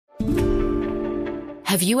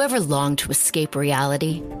Have you ever longed to escape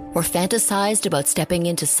reality or fantasized about stepping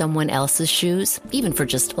into someone else's shoes, even for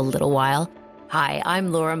just a little while? Hi,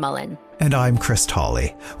 I'm Laura Mullen. And I'm Chris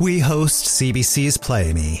Tolley. We host CBC's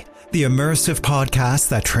Play Me, the immersive podcast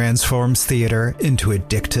that transforms theater into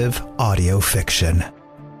addictive audio fiction.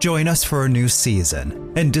 Join us for a new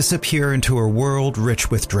season and disappear into a world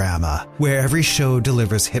rich with drama, where every show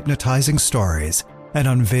delivers hypnotizing stories and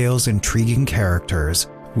unveils intriguing characters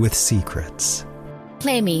with secrets.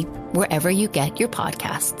 Play Me wherever you get your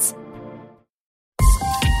podcasts.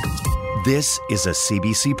 This is a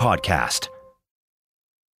CBC podcast.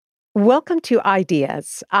 Welcome to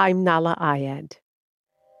Ideas. I'm Nala Ayed.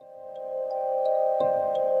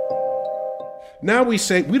 Now we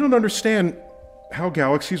say we don't understand how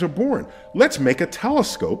galaxies are born. Let's make a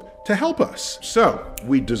telescope to help us. So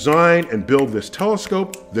we design and build this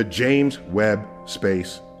telescope, the James Webb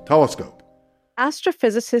Space Telescope.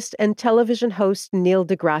 Astrophysicist and television host Neil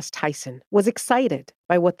deGrasse Tyson was excited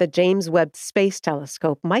by what the James Webb Space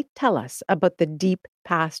Telescope might tell us about the deep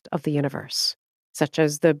past of the universe, such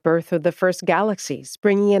as the birth of the first galaxies,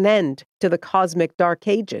 bringing an end to the cosmic dark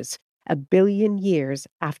ages 1 billion years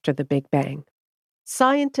after the Big Bang.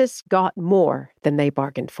 Scientists got more than they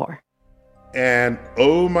bargained for. And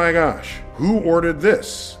oh my gosh, who ordered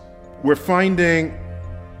this? We're finding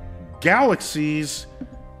galaxies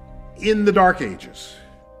in the dark ages.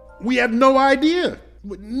 We had no idea.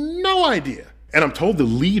 No idea. And I'm told the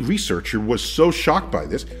lead researcher was so shocked by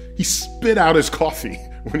this, he spit out his coffee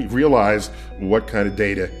when he realized what kind of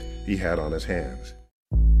data he had on his hands.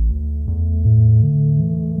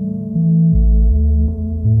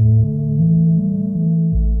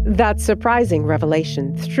 That surprising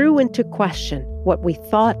revelation threw into question what we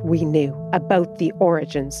thought we knew about the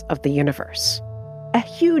origins of the universe. A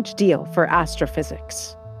huge deal for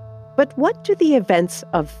astrophysics. But what do the events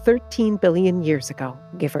of 13 billion years ago,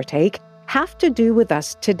 give or take, have to do with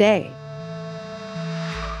us today?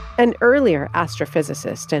 An earlier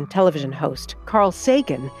astrophysicist and television host, Carl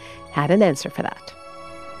Sagan, had an answer for that.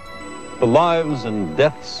 The lives and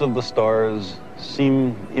deaths of the stars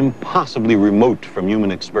seem impossibly remote from human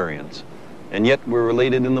experience, and yet we're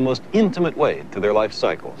related in the most intimate way to their life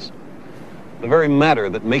cycles. The very matter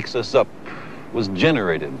that makes us up was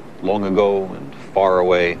generated long ago and far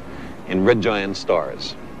away in red giant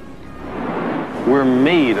stars. We're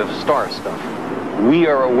made of star stuff. We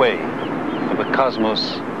are a way for the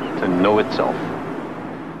cosmos to know itself.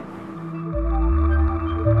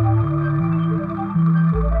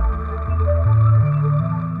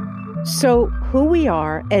 So, who we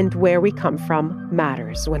are and where we come from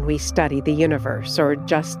matters when we study the universe or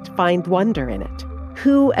just find wonder in it.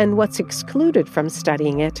 Who and what's excluded from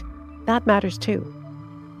studying it, that matters too.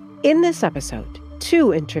 In this episode,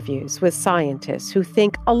 2 interviews with scientists who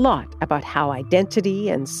think a lot about how identity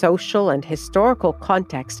and social and historical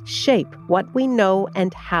context shape what we know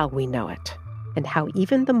and how we know it, and how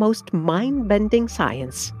even the most mind-bending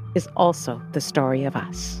science is also the story of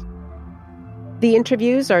us. The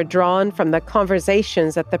interviews are drawn from the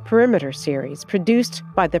Conversations at the Perimeter series produced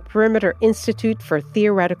by the Perimeter Institute for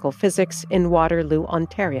Theoretical Physics in Waterloo,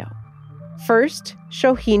 Ontario. First,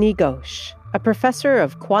 Shohini Ghose, a professor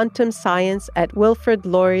of quantum science at Wilfrid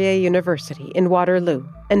Laurier University in Waterloo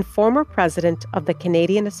and former president of the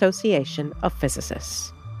Canadian Association of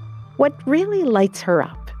Physicists. What really lights her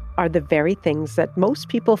up are the very things that most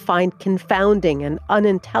people find confounding and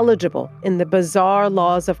unintelligible in the bizarre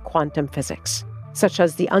laws of quantum physics, such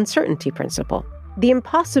as the uncertainty principle, the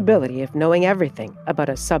impossibility of knowing everything about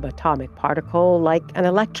a subatomic particle like an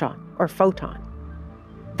electron or photon.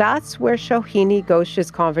 That's where Shohini Ghose's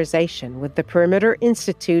conversation with the Perimeter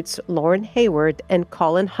Institute's Lauren Hayward and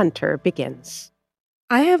Colin Hunter begins.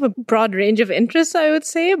 I have a broad range of interests, I would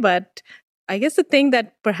say, but I guess the thing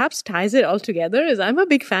that perhaps ties it all together is I'm a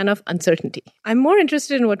big fan of uncertainty. I'm more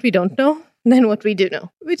interested in what we don't know than what we do know,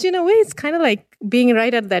 which in a way is kind of like being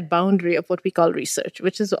right at that boundary of what we call research,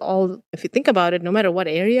 which is all, if you think about it, no matter what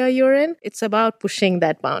area you're in, it's about pushing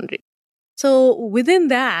that boundary. So within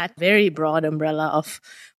that very broad umbrella of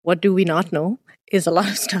what do we not know is a lot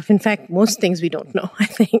of stuff. In fact, most things we don't know, I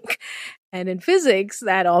think. And in physics,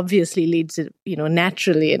 that obviously leads,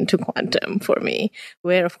 naturally into quantum for me,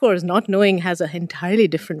 where, of course, not knowing has an entirely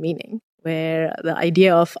different meaning, where the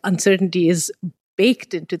idea of uncertainty is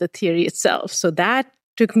baked into the theory itself. So that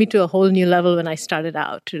took me to a whole new level when I started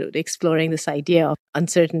out to exploring this idea of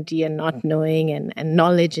uncertainty and not knowing and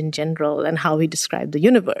knowledge in general and how we describe the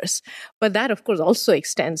universe. But that, of course, also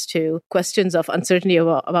extends to questions of uncertainty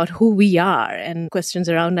about who we are and questions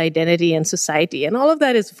around identity and society. And all of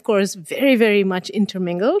that is, of course, very, very much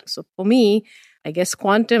intermingled. So for me, I guess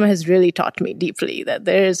quantum has really taught me deeply that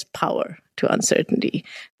there is power to uncertainty,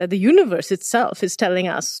 that the universe itself is telling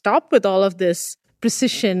us, stop with all of this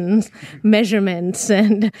precision measurements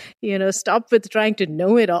and, stop with trying to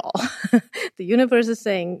know it all. The universe is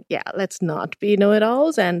saying, yeah, let's not be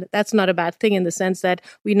know-it-alls. And that's not a bad thing in the sense that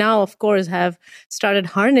we now, of course, have started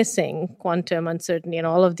harnessing quantum uncertainty and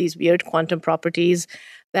all of these weird quantum properties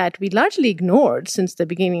that we largely ignored since the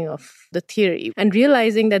beginning of the theory, and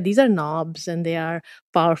realizing that these are knobs and they are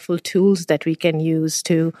powerful tools that we can use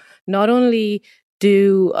to not only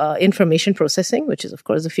do information processing, which is, of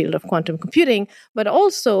course, the field of quantum computing, but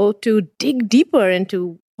also to dig deeper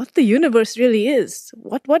into what the universe really is,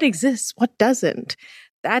 what exists, what doesn't.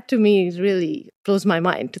 That, to me, really blows my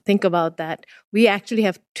mind to think about that. We actually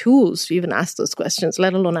have tools to even ask those questions,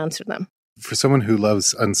 let alone answer them. For someone who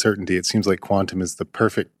loves uncertainty, it seems like quantum is the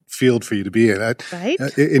perfect field for you to be in. Right?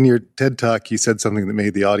 In your TED Talk, you said something that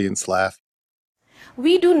made the audience laugh.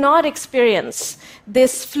 We do not experience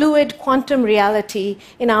this fluid quantum reality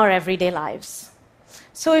in our everyday lives.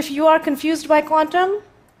 So if you are confused by quantum,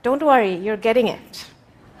 don't worry, you're getting it.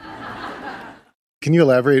 Can you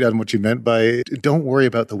elaborate on what you meant by don't worry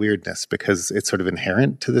about the weirdness because it's sort of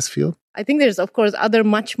inherent to this field? I think there's, of course, other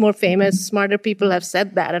much more famous, smarter people have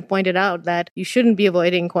said that and pointed out that you shouldn't be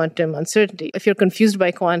avoiding quantum uncertainty. If you're confused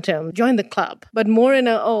by quantum, join the club. But more in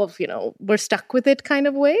we're stuck with it kind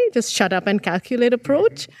of way, just shut up and calculate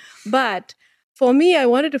approach. But for me, I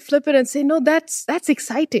wanted to flip it and say, no, that's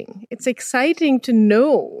exciting. It's exciting to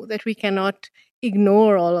know that we cannot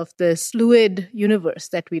ignore all of this fluid universe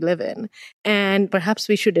that we live in, and perhaps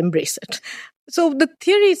we should embrace it. So the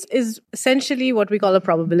theory is essentially what we call a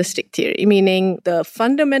probabilistic theory, meaning the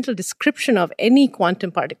fundamental description of any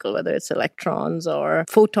quantum particle, whether it's electrons or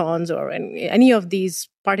photons or any of these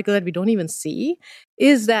particles that we don't even see,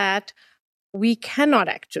 is that we cannot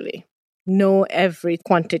actually know every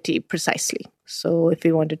quantity precisely. So if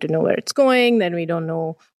we wanted to know where it's going, then we don't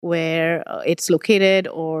know where it's located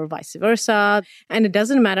or vice versa. And it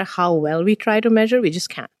doesn't matter how well we try to measure, we just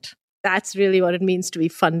can't. That's really what it means to be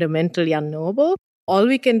fundamentally unknowable. All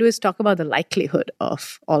we can do is talk about the likelihood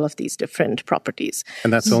of all of these different properties.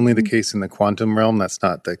 And that's only the case in the quantum realm? That's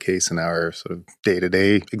not the case in our sort of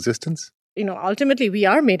day-to-day existence? Ultimately, we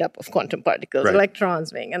are made up of quantum particles, right.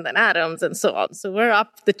 Electrons, and then atoms, and so on. So we're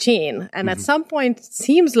up the chain. And at some point, it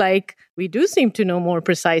seems like we do seem to know more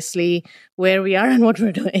precisely where we are and what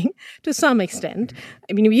we're doing to some extent.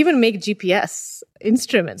 I mean, we even make GPS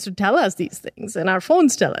instruments to tell us these things, and our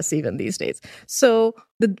phones tell us even these days. So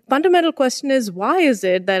the fundamental question is, why is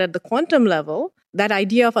it that at the quantum level, that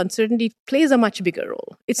idea of uncertainty plays a much bigger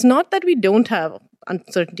role? It's not that we don't have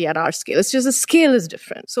uncertainty at our scale. It's just the scale is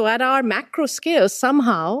different. So at our macro scale,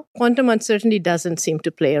 somehow quantum uncertainty doesn't seem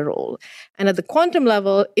to play a role. And at the quantum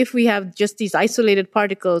level, if we have just these isolated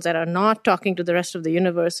particles that are not talking to the rest of the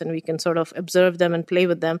universe and we can sort of observe them and play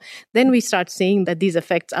with them, then we start seeing that these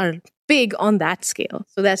effects are big on that scale.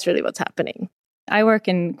 So that's really what's happening. I work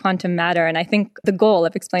in quantum matter, and I think the goal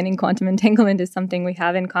of explaining quantum entanglement is something we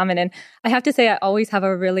have in common. And I have to say, I always have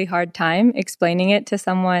a really hard time explaining it to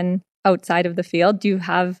someone outside of the field. Do you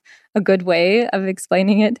have a good way of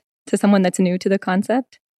explaining it to someone that's new to the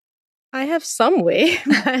concept? I have some way,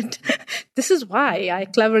 but this is why I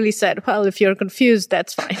cleverly said, well, if you're confused,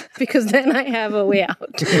 that's fine, because then I have a way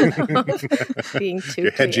out of being too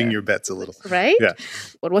You're hedging clear. Your bets a little. Right? Yeah.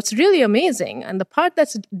 But what's really amazing, and the part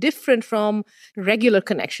that's different from regular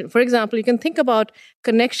connection, for example, you can think about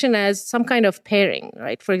connection as some kind of pairing,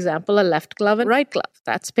 right? For example, a left glove and right glove,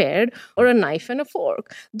 that's paired, or a knife and a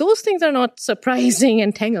fork. Those things are not surprising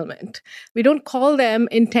entanglement. We don't call them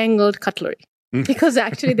entangled cutlery. Because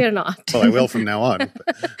actually they're not. Well, I will from now on.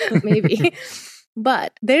 Maybe.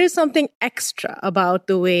 But there is something extra about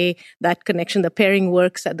the way that connection, the pairing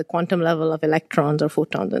works at the quantum level of electrons or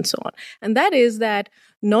photons and so on. And that is that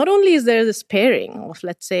not only is there this pairing of,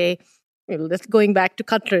 let's say, let's going back to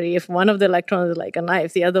cutlery, if one of the electrons is like a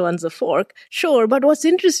knife, the other one's a fork, sure. But what's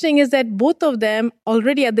interesting is that both of them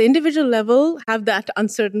already at the individual level have that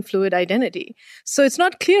uncertain fluid identity. So it's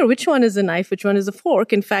not clear which one is a knife, which one is a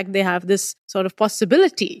fork. In fact, they have this sort of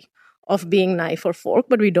possibility of being knife or fork,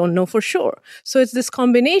 but we don't know for sure. So it's this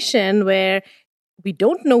combination where we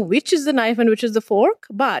don't know which is the knife and which is the fork,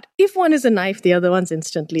 but if one is a knife, the other one's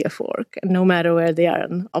instantly a fork, no matter where they are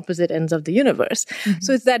on opposite ends of the universe. Mm-hmm.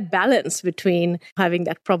 So it's that balance between having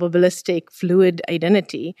that probabilistic fluid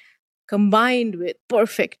identity combined with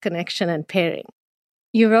perfect connection and pairing.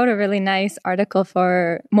 You wrote a really nice article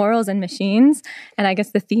for Morals and Machines, and I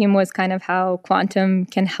guess the theme was kind of how quantum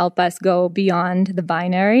can help us go beyond the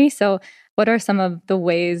binary. So What are some of the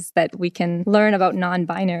ways that we can learn about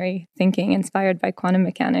non-binary thinking inspired by quantum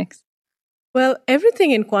mechanics? Well, everything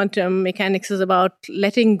in quantum mechanics is about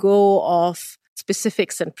letting go of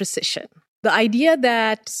specifics and precision. The idea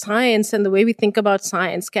that science and the way we think about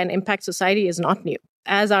science can impact society is not new.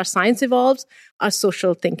 As our science evolves, our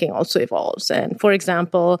social thinking also evolves. And for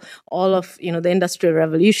example, all of the Industrial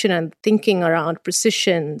Revolution and thinking around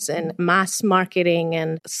precisions and mass marketing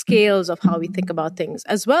and scales of how we think about things,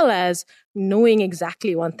 as well as knowing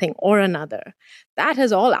exactly one thing or another, that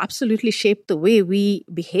has all absolutely shaped the way we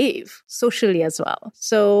behave socially as well.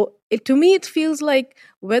 So to me, it feels like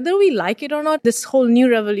whether we like it or not, this whole new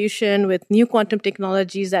revolution with new quantum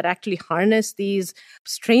technologies that actually harness these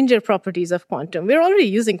stranger properties of quantum. We're already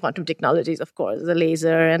using quantum technologies, of course, the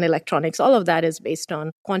laser and electronics, all of that is based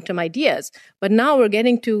on quantum ideas. But now we're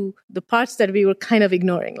getting to the parts that we were kind of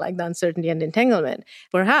ignoring, like the uncertainty and entanglement.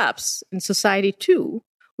 Perhaps in society too,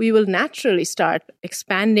 we will naturally start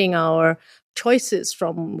expanding our choices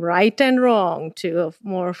from right and wrong to a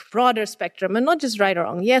more broader spectrum, and not just right or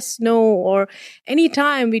wrong, yes, no, or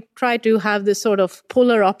anytime we try to have this sort of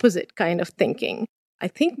polar opposite kind of thinking. I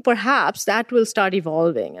think perhaps that will start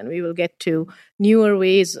evolving and we will get to newer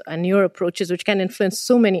ways and newer approaches which can influence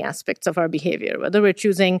so many aspects of our behavior, whether we're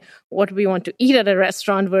choosing what we want to eat at a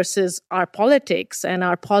restaurant versus our politics and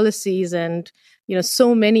our policies and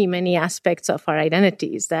so many aspects of our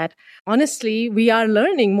identities that honestly we are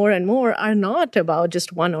learning more and more are not about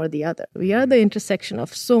just one or the other. We are the intersection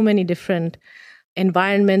of so many different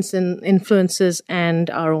environments and influences and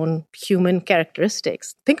our own human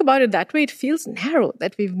characteristics. Think about it that way. It feels narrow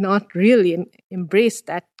that we've not really embraced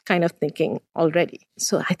that kind of thinking already.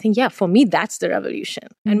 So I think, for me, that's the revolution.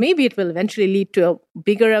 And maybe it will eventually lead to a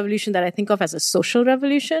bigger revolution that I think of as a social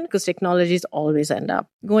revolution, because technologies always end up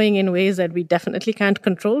going in ways that we definitely can't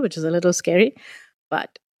control, which is a little scary,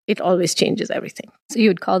 but it always changes everything. So you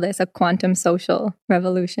would call this a quantum social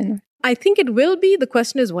revolution? I think it will be. The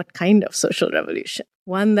question is what kind of social revolution?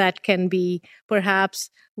 One that can be, perhaps,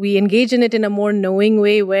 we engage in it in a more knowing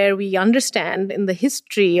way where we understand in the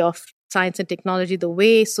history of science and technology, the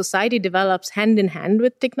way society develops hand in hand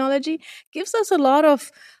with technology gives us a lot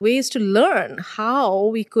of ways to learn how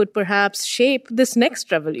we could perhaps shape this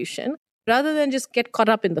next revolution rather than just get caught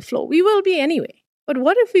up in the flow. We will be anyway. But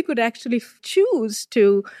what if we could actually choose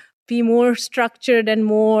to be more structured and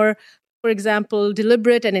more, for example,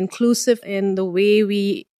 deliberate and inclusive in the way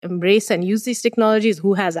we embrace and use these technologies,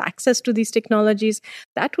 who has access to these technologies?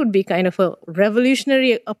 That would be kind of a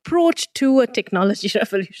revolutionary approach to a technology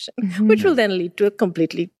revolution, which will then lead to a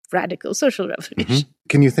completely radical social revolution.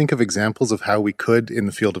 Can you think of examples of how we could, in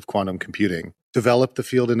the field of quantum computing, develop the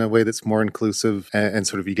field in a way that's more inclusive and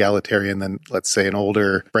sort of egalitarian than, let's say, an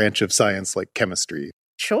older branch of science like chemistry?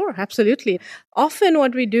 Sure, absolutely. Often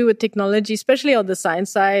what we do with technology, especially on the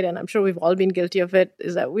science side, and I'm sure we've all been guilty of it,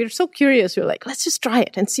 is that we're so curious. We're like, let's just try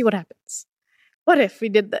it and see what happens. What if we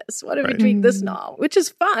did this? What if we tweak this knob? Which is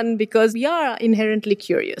fun because we are inherently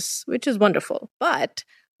curious, which is wonderful. But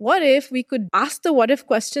what if we could ask the what if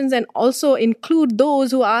questions and also include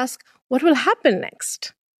those who ask, what will happen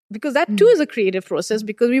next? Because that too is a creative process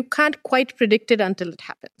because we can't quite predict it until it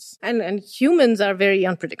happens. And humans are very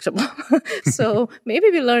unpredictable. So maybe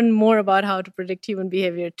we learn more about how to predict human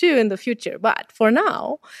behavior too in the future. But for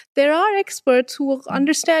now, there are experts who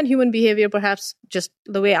understand human behavior perhaps just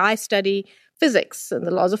the way I study physics and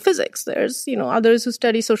the laws of physics. There's, others who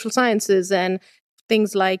study social sciences and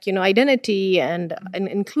things like, identity and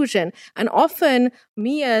inclusion. And often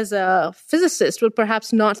me as a physicist will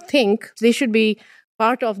perhaps not think they should be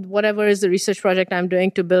part of whatever is the research project I'm doing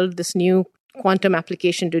to build this new quantum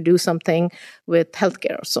application to do something with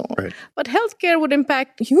healthcare or so on. Right. But healthcare would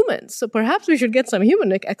impact humans. So perhaps we should get some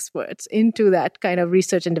human experts into that kind of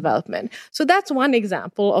research and development. So that's one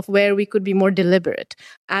example of where we could be more deliberate.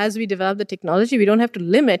 As we develop the technology, we don't have to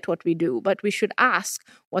limit what we do, but we should ask,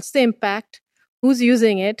 what's the impact? Who's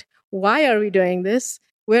using it? Why are we doing this?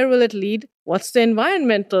 Where will it lead? What's the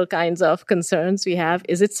environmental kinds of concerns we have?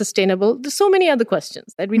 Is it sustainable? There's so many other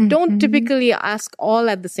questions that we don't typically ask all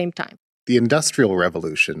at the same time. The Industrial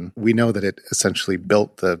Revolution, we know that it essentially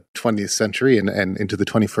built the 20th century and into the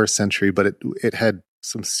 21st century, but it had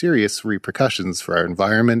some serious repercussions for our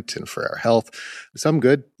environment and for our health. Some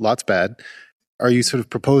good, lots bad. Are you sort of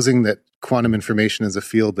proposing that quantum information is a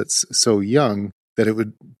field that's so young that it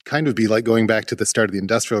would kind of be like going back to the start of the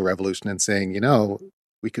Industrial Revolution and saying,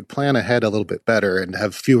 we could plan ahead a little bit better and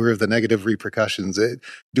have fewer of the negative repercussions?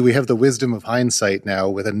 Do we have the wisdom of hindsight now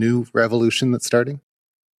with a new revolution that's starting?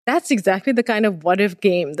 That's exactly the kind of what-if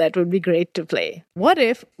game that would be great to play. What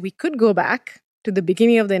if we could go back to the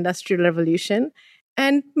beginning of the Industrial Revolution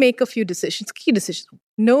and make a few decisions, key decisions.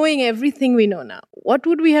 Knowing everything we know now, what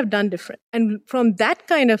would we have done different? And from that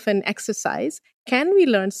kind of an exercise, can we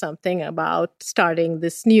learn something about starting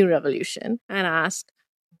this new revolution and ask,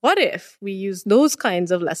 what if we use those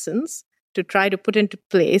kinds of lessons to try to put into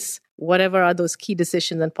place whatever are those key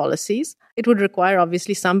decisions and policies? It would require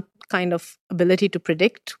obviously some kind of ability to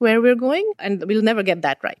predict where we're going, and we'll never get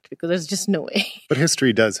that right because there's just no way. But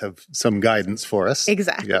history does have some guidance for us.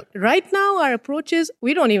 Exactly. Yep. Right now, our approach is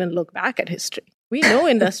we don't even look back at history. We know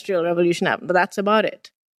industrial revolution happened, but that's about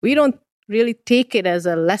it. We don't really take it as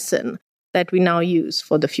a lesson that we now use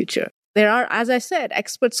for the future. There are, as I said,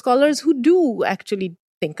 expert scholars who do actually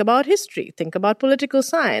think about history, think about political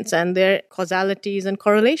science and their causalities and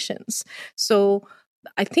correlations. So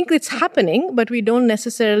I think it's happening, but we don't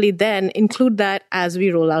necessarily then include that as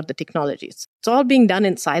we roll out the technologies. It's all being done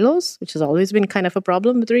in silos, which has always been kind of a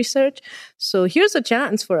problem with research. So here's a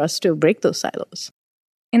chance for us to break those silos.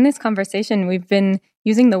 In this conversation, we've been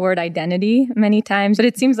using the word identity many times, but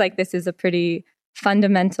it seems like this is a pretty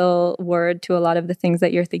fundamental word to a lot of the things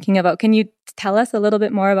that you're thinking about. Can you tell us a little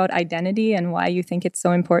bit more about identity and why you think it's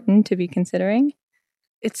so important to be considering?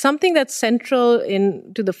 It's something that's central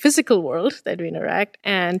to the physical world that we interact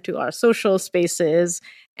and to our social spaces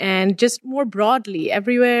and just more broadly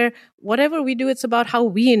everywhere. Whatever we do, it's about how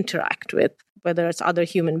we interact with, whether it's other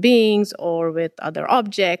human beings or with other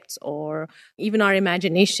objects or even our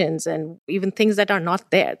imaginations and even things that are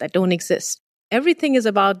not there, that don't exist. Everything is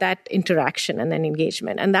about that interaction and then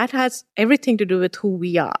engagement. And that has everything to do with who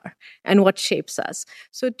we are and what shapes us.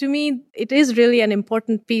 So to me, it is really an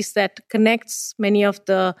important piece that connects many of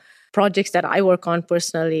the projects that I work on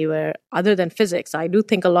personally, where other than physics, I do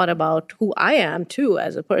think a lot about who I am too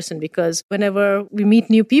as a person, because whenever we meet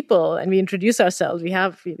new people and we introduce ourselves,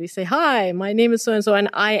 we say, hi, my name is so-and-so and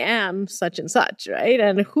I am such and such, right?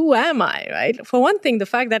 And who am I, right? For one thing, the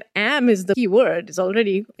fact that am is the key word is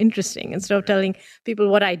already interesting. Instead of telling people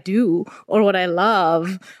what I do or what I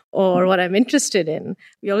love or what I'm interested in,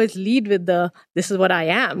 we always lead with this is what I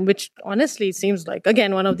am, which honestly seems like,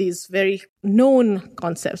 again, one of these very known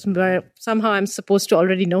concepts where somehow I'm supposed to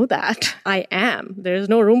already know that. I am. There's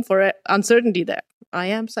no room for uncertainty there. I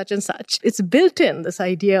am such and such. It's built in, this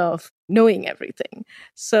idea of knowing everything.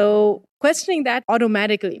 So questioning that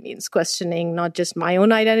automatically means questioning not just my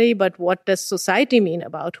own identity, but what does society mean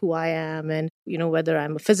about who I am, and whether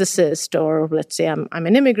I'm a physicist or let's say I'm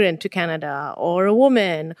an immigrant to Canada or a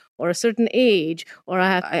woman or a certain age or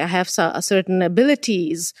I have certain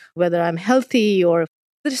abilities, whether I'm healthy or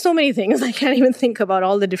there's so many things. I can't even think about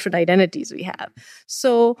all the different identities we have.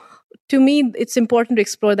 So to me, it's important to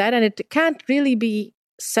explore that, and it can't really be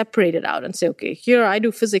separated out and say, okay, here I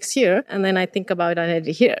do physics here, and then I think about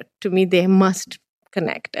identity here. To me, they must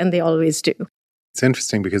connect, and they always do. It's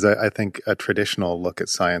interesting because I think a traditional look at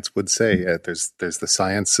science would say there's the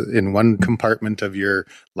science in one compartment of your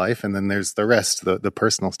life, and then there's the rest, the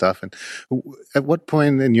personal stuff. And at what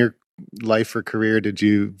point in your life or career did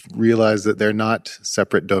you realize that they're not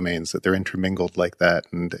separate domains, that they're intermingled like that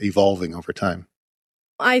and evolving over time?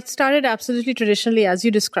 I started absolutely traditionally, as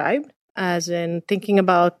you described, as in thinking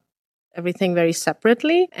about everything very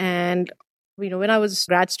separately. And, when I was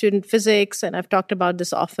grad student physics, and I've talked about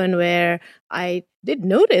this often, where I did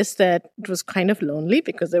notice that it was kind of lonely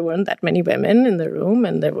because there weren't that many women in the room,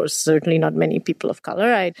 and there were certainly not many people of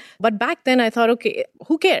color. But back then I thought, okay,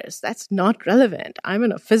 who cares? That's not relevant. I'm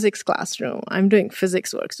in a physics classroom. I'm doing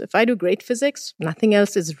physics work. So if I do great physics, nothing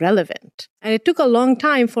else is relevant. And it took a long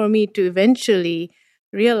time for me to eventually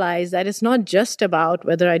realize that it's not just about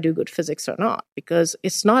whether I do good physics or not, because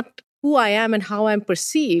it's not who I am and how I'm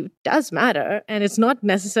perceived does matter. And it's not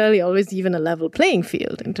necessarily always even a level playing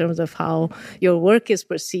field in terms of how your work is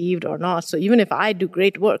perceived or not. So even if I do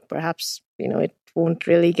great work, perhaps, it won't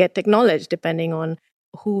really get acknowledged depending on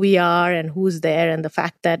who we are and who's there, and the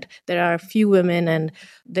fact that there are few women, and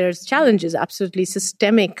there's challenges, absolutely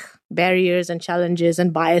systemic barriers and challenges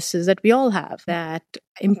and biases that we all have that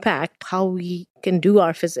impact how we can do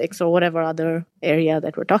our physics or whatever other area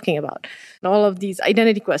that we're talking about. And all of these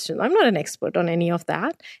identity questions, I'm not an expert on any of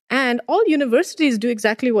that. And all universities do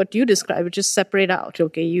exactly what you describe, which is separate out.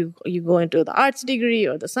 Okay, you go into the arts degree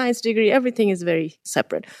or the science degree, everything is very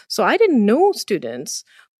separate. So I didn't know students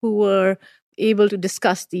who were able to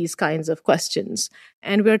discuss these kinds of questions.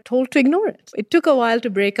 and we're told to ignore it. It took a while to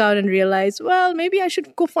break out and realize, well, maybe I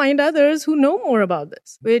should go find others who know more about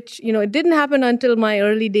this, which, it didn't happen until my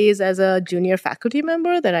early days as a junior faculty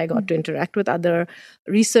member that I got to interact with other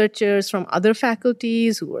researchers from other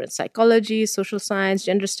faculties who were in psychology, social science,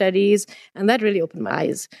 gender studies, and that really opened my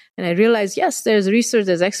eyes. And I realized, yes, there's research,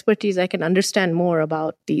 there's expertise, I can understand more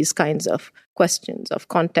about these kinds of questions of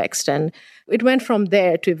context. And it went from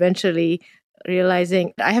there to eventually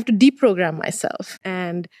realizing I have to deprogram myself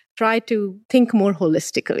and try to think more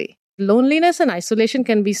holistically. Loneliness and isolation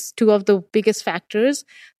can be two of the biggest factors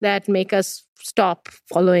that make us stop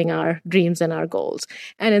following our dreams and our goals.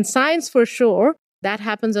 And in science, for sure, that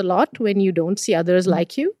happens a lot when you don't see others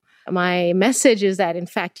like you. My message is that, in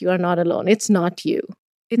fact, you are not alone. It's not you.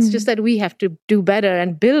 It's just that we have to do better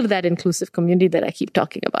and build that inclusive community that I keep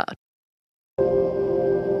talking about.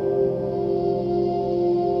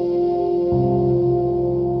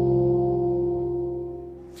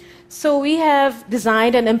 So we have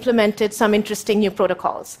designed and implemented some interesting new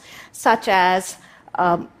protocols, such as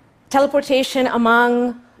teleportation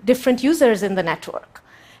among different users in the network,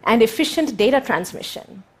 and efficient data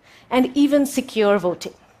transmission, and even secure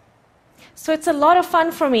voting. So it's a lot of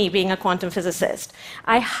fun for me being a quantum physicist.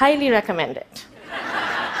 I highly recommend it.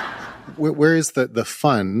 Where is the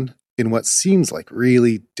fun in what seems like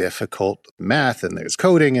really difficult math, and there's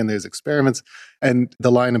coding and there's experiments, and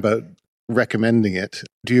the line about recommending it?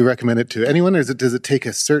 Do you recommend it to anyone, or does it take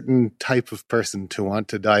a certain type of person to want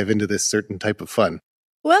to dive into this certain type of fun?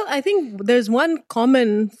 Well, I think there's one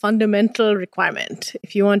common fundamental requirement.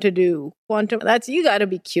 If you want to do quantum, that's you got to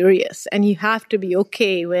be curious, and you have to be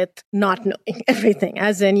okay with not knowing everything.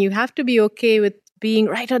 As in, you have to be okay with being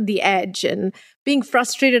right at the edge and being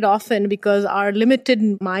frustrated often because our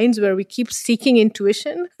limited minds, where we keep seeking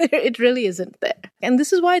intuition, it really isn't there. And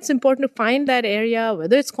this is why it's important to find that area,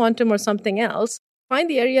 whether it's quantum or something else, find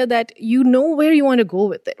the area that you know where you want to go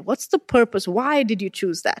with it. What's the purpose? Why did you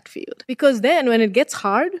choose that field? Because then when it gets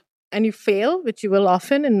hard and you fail, which you will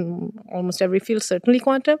often in almost every field, certainly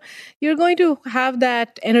quantum, you're going to have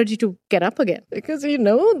that energy to get up again because you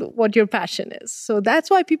know what your passion is. So that's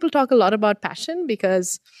why people talk a lot about passion,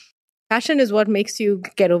 because passion is what makes you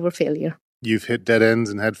get over failure. You've hit dead ends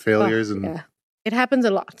and had failures. Yeah. It happens a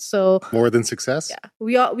lot. So more than success?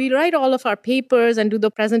 Yeah. We write all of our papers and do the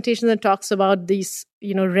presentations and talks about these,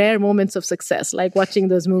 rare moments of success, like watching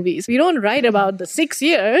those movies. We don't write about the 6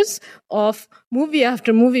 years of movie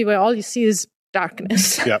after movie where all you see is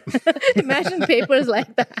darkness. Yep. Imagine papers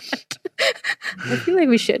like that. I feel like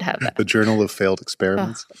we should have that. The Journal of Failed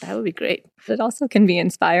Experiments. Oh, that would be great. It also can be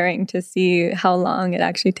inspiring to see how long it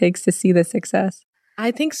actually takes to see the success. I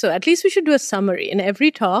think so. At least we should do a summary. In every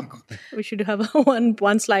talk, we should have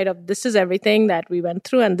one slide of this is everything that we went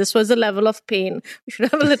through, and this was the level of pain. We should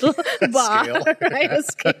have a little bar, right? A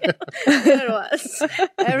scale. There was.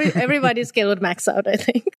 Everybody's scale would max out, I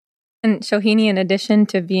think. And Shohini, in addition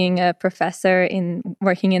to being a professor in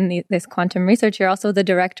working in this quantum research, you're also the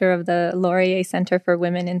director of the Laurier Center for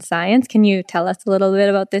Women in Science. Can you tell us a little bit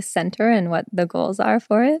about this center and what the goals are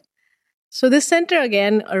for it? So this center,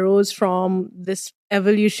 again, arose from this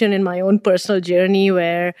evolution in my own personal journey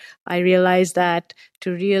where I realized that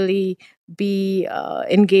to really be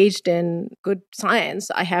engaged in good science,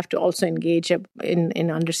 I have to also engage in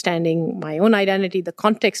understanding my own identity, the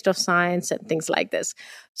context of science, and things like this.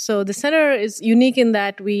 So the center is unique in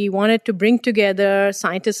that we wanted to bring together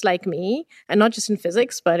scientists like me, and not just in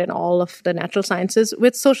physics, but in all of the natural sciences,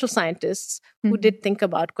 with social scientists who did think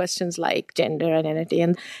about questions like gender, identity,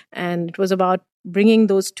 and it was about bringing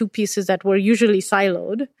those two pieces that were usually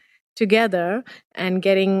siloed together and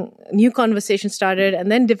getting new conversations started,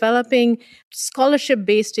 and then developing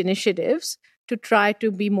scholarship-based initiatives to try to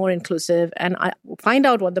be more inclusive and find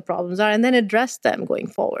out what the problems are and then address them going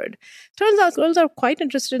forward. Turns out girls are quite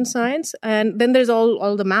interested in science, and then there's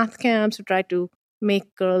all the math camps to try to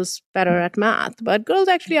make girls better at math. But girls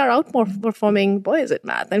actually are outperforming boys at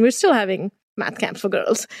math, and we're still having math camps for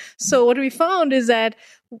girls. So what we found is that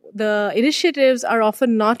the initiatives are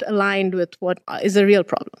often not aligned with what is a real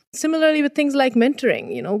problem. Similarly, with things like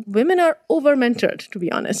mentoring, women are over-mentored, to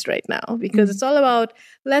be honest, right now, because it's all about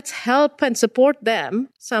let's help and support them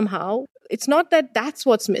somehow. It's not that that's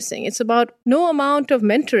what's missing. It's about no amount of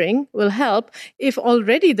mentoring will help if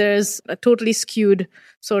already there's a totally skewed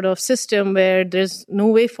sort of system where there's no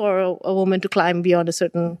way for a woman to climb beyond a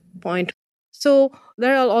certain point. So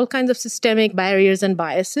there are all kinds of systemic barriers and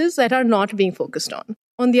biases that are not being focused on.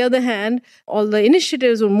 On the other hand, all the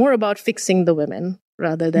initiatives were more about fixing the women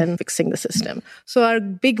rather than fixing the system. So our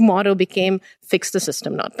big motto became fix the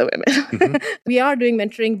system, not the women. We are doing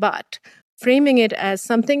mentoring, but framing it as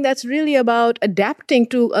something that's really about adapting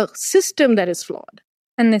to a system that is flawed.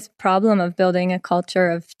 And this problem of building a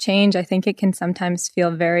culture of change, I think it can sometimes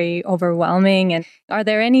feel very overwhelming. And are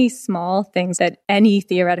there any small things that any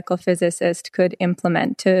theoretical physicist could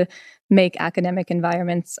implement to make academic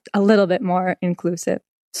environments a little bit more inclusive?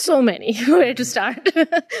 So many. Where to start?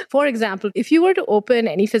 For example, if you were to open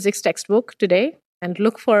any physics textbook today and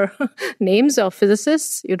look for names of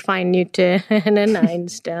physicists, you'd find Newton and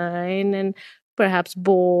Einstein and perhaps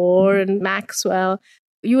Bohr and Maxwell.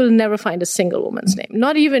 You will never find a single woman's name.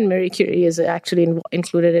 Not even Marie Curie is actually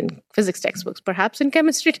included in physics textbooks, perhaps in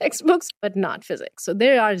chemistry textbooks, but not physics. So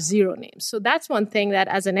there are zero names. So that's one thing that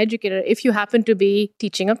as an educator, if you happen to be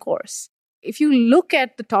teaching a course, if you look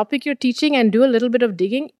at the topic you're teaching and do a little bit of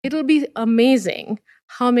digging, it'll be amazing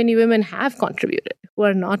how many women have contributed who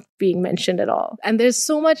are not being mentioned at all. And there's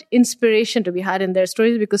so much inspiration to be had in their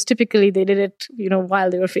stories because typically they did it, while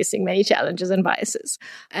they were facing many challenges and biases.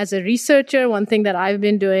 As a researcher, one thing that I've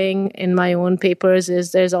been doing in my own papers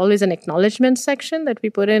is there's always an acknowledgement section that we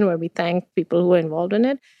put in where we thank people who are involved in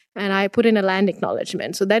it. And I put in a land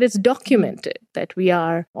acknowledgement so that it's documented that we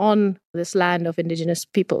are on this land of Indigenous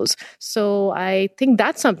peoples. So I think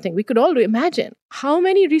that's something we could all do. Imagine how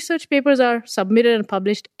many research papers are submitted and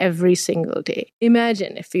published every single day.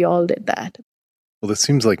 Imagine if we all did that. Well, this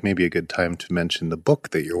seems like maybe a good time to mention the book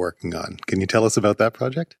that you're working on. Can you tell us about that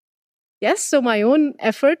project? Yes, so my own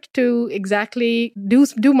effort to exactly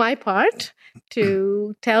do my part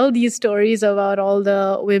to tell these stories about all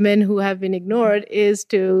the women who have been ignored is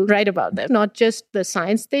to write about them. Not just the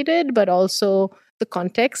science they did, but also the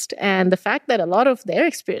context and the fact that a lot of their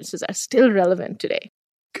experiences are still relevant today.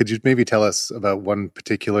 Could you maybe tell us about one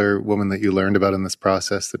particular woman that you learned about in this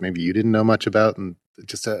process that maybe you didn't know much about and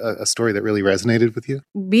just a story that really resonated with you?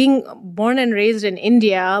 Being born and raised in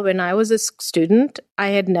India, when I was a student, I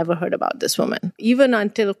had never heard about this woman, even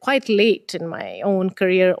until quite late in my own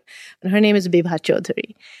career. And her name is Bibha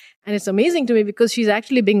Chaudhary. And it's amazing to me because she's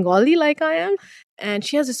actually Bengali like I am. And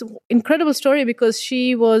she has this incredible story because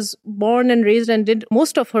she was born and raised and did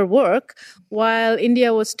most of her work while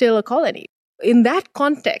India was still a colony. In that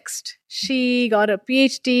context, she got a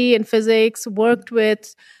PhD in physics, worked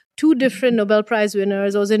with 2 different Nobel Prize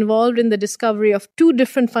winners, was involved in the discovery of 2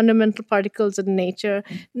 different fundamental particles in nature,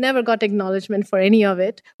 never got acknowledgement for any of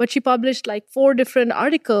it, but she published like 4 different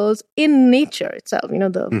articles in Nature itself,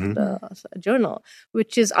 the journal,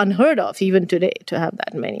 which is unheard of even today to have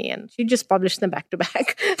that many. And she just published them back to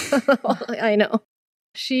back. I know.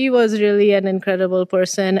 She was really an incredible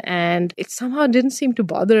person, and it somehow didn't seem to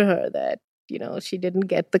bother her that she didn't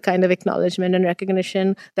get the kind of acknowledgement and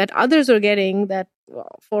recognition that others were getting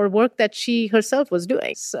for work that she herself was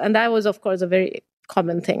doing. And that was, of course, a very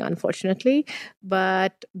common thing, unfortunately.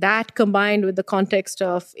 But that combined with the context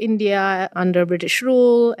of India under British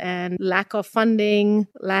rule and lack of funding,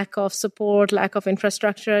 lack of support, lack of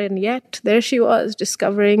infrastructure, and yet there she was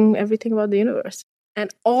discovering everything about the universe.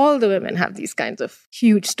 And all the women have these kinds of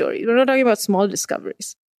huge stories. We're not talking about small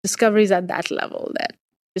discoveries at that level that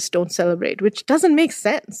just don't celebrate, which doesn't make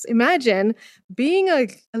sense. Imagine being a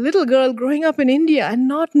little girl growing up in India and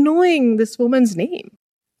not knowing this woman's name.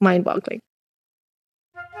 Mind-boggling.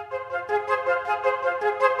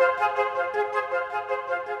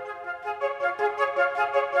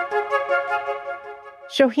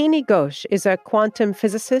 Shohini Ghose is a quantum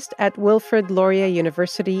physicist at Wilfrid Laurier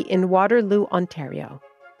University in Waterloo, Ontario.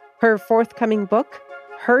 Her forthcoming book,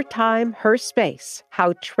 Her Time, Her Space,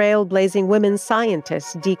 How Trailblazing Women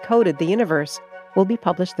Scientists Decoded the Universe, will be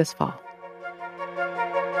published this fall.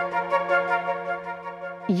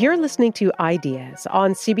 You're listening to Ideas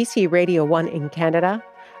on CBC Radio 1 in Canada,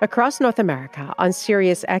 across North America on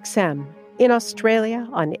Sirius XM, in Australia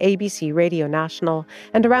on ABC Radio National,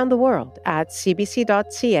 and around the world at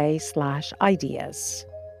cbc.ca/ideas.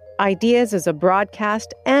 Ideas is a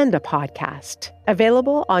broadcast and a podcast,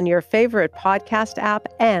 available on your favorite podcast app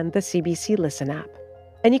and the CBC Listen app.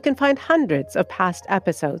 And you can find hundreds of past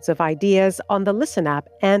episodes of Ideas on the Listen app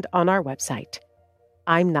and on our website.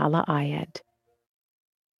 I'm Nala Ayed.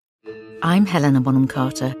 I'm Helena Bonham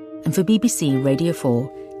Carter, and for BBC Radio 4,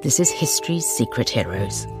 this is History's Secret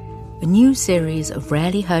Heroes, a new series of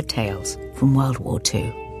rarely heard tales from World War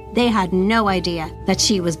II. They had no idea that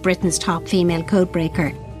she was Britain's top female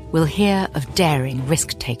codebreaker. We'll hear of daring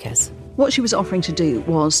risk-takers. What she was offering to do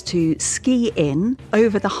was to ski in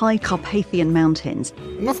over the high Carpathian mountains.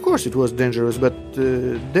 Of course it was dangerous, but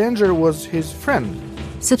danger was his friend.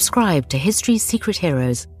 Subscribe to History's Secret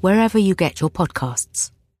Heroes wherever you get your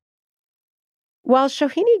podcasts. While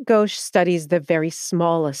Shohini Ghose studies the very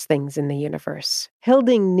smallest things in the universe,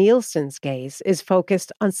 Hilding Neilson's gaze is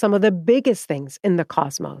focused on some of the biggest things in the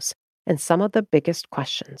cosmos and some of the biggest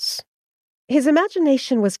questions. His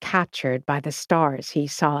imagination was captured by the stars he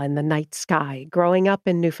saw in the night sky growing up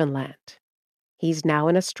in Newfoundland. He's now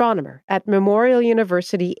an astronomer at Memorial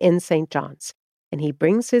University in St. John's, and he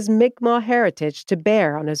brings his Mi'kmaq heritage to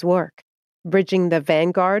bear on his work, bridging the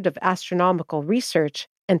vanguard of astronomical research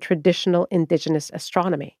and traditional Indigenous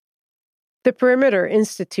astronomy. The Perimeter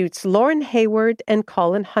Institute's Lauren Hayward and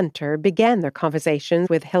Colin Hunter began their conversation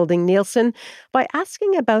with Hilding Neilson by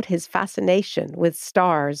asking about his fascination with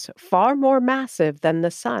stars far more massive than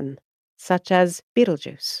the sun, such as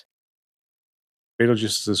Betelgeuse.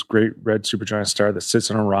 Betelgeuse is this great red supergiant star that sits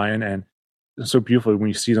in Orion, and it's so beautiful when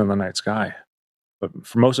you see it on the night sky. But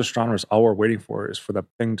for most astronomers, all we're waiting for is for the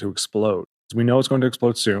thing to explode. So we know it's going to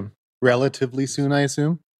explode soon. Relatively soon, I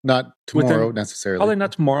assume? Not tomorrow necessarily. Probably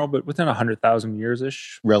not tomorrow, but within 100,000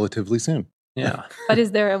 years-ish. Relatively soon. Yeah. But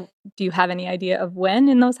do you have any idea of when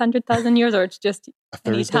in those 100,000 years, or it's just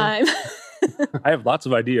any time? I have lots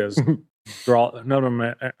of ideas. None of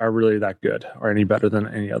them are really that good or any better than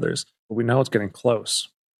any others. But we know it's getting close.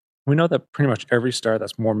 We know that pretty much every star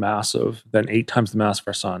that's more massive than 8 times the mass of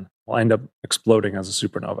our sun will end up exploding as a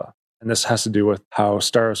supernova. And this has to do with how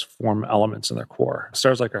stars form elements in their core.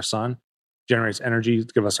 Stars like our sun generates energy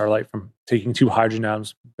to give us our light from taking 2 hydrogen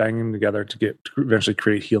atoms, banging them together to eventually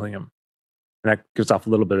create helium. And that gives off a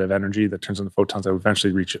little bit of energy that turns into photons that will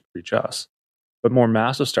eventually reach us. But more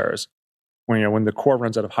massive stars, when the core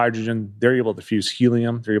runs out of hydrogen, they're able to fuse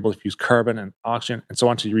helium, they're able to fuse carbon and oxygen, and so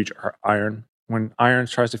on until you reach iron. When iron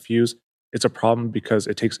tries to fuse, it's a problem because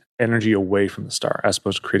it takes energy away from the star as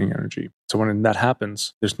opposed to creating energy. So when that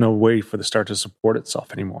happens, there's no way for the star to support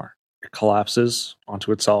itself anymore. It collapses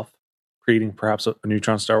onto itself, creating perhaps a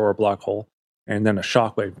neutron star or a black hole, and then a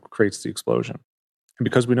shockwave creates the explosion. And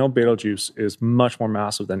because we know Betelgeuse is much more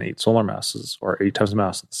massive than 8 solar masses or 8 times the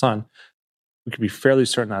mass of the sun, we can be fairly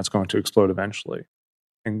certain that it's going to explode eventually.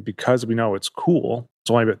 And because we know it's cool,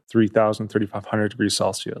 it's only about 3,000, 3,500 degrees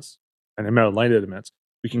Celsius, and the amount of light it emits,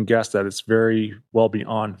 we can guess that it's very well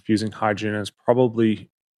beyond fusing hydrogen. It's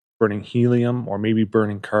probably burning helium or maybe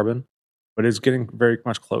burning carbon, but it's getting very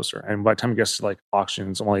much closer. And by the time it gets to like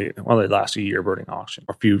oxygen, it's only lasts a year burning oxygen,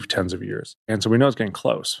 or a few tens of years. And so we know it's getting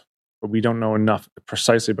close, but we don't know enough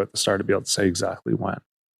precisely about the star to be able to say exactly when.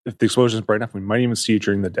 If the explosion is bright enough, we might even see it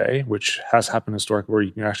during the day, which has happened historically, where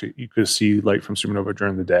you could see light from supernova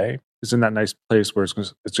during the day. It's in that nice place where it's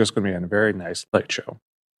just going to be a very nice light show.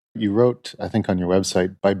 You wrote, I think on your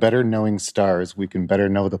website, by better knowing stars, we can better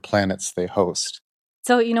know the planets they host.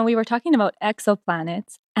 So, we were talking about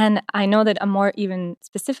exoplanets, and I know that a more even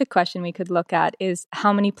specific question we could look at is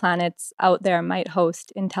how many planets out there might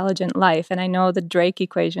host intelligent life. And I know the Drake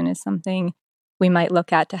equation is something we might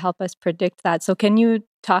look at to help us predict that. So can you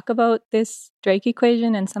talk about this Drake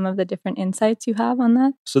equation and some of the different insights you have on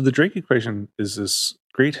that? So the Drake equation is this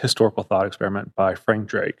great historical thought experiment by Frank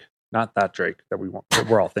Drake, not that Drake that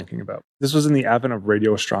we're all thinking about. This was in the advent of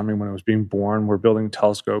radio astronomy when it was being born. We're building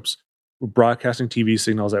telescopes, we're broadcasting TV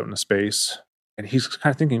signals out into space. And he's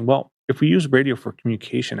kind of thinking, well, if we use radio for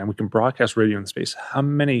communication and we can broadcast radio in space, how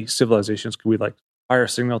many civilizations could we fire a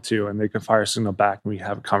signal to and they can fire a signal back and we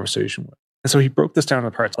have a conversation with? And so he broke this down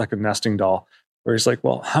into parts like a nesting doll, where he's like,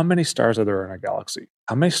 well, how many stars are there in a galaxy?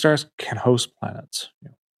 How many stars can host planets?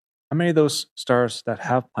 How many of those stars that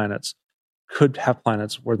have planets could have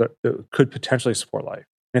planets where that could potentially support life?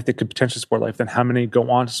 And if they could potentially support life, then how many go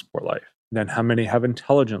on to support life? Then how many have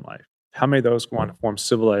intelligent life? How many of those go on to form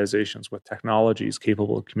civilizations with technologies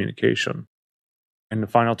capable of communication? And the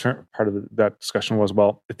final part of that discussion was,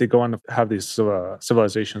 well, if they go on to have these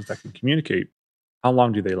civilizations that can communicate, how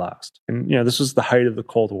long do they last? And, this was the height of the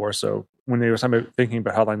Cold War. So when they were thinking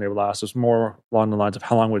about how long they would last, it was more along the lines of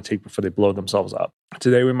how long would it take before they blow themselves up.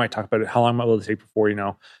 Today, we might talk about it. How long will it take before,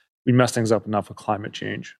 we mess things up enough with climate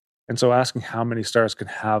change? And so asking how many stars can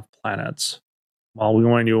have planets, well, we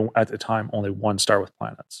only knew at the time only one star with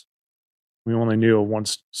planets. We only knew one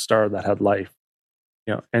star that had life.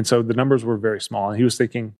 And so the numbers were very small. And he was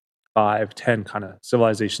thinking 5, 10 kind of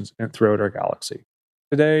civilizations throughout our galaxy.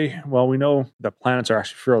 Today, well, we know that planets are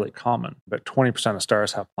actually fairly common. About 20% of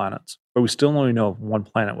stars have planets, but we still only know of one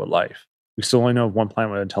planet with life. We still only know of one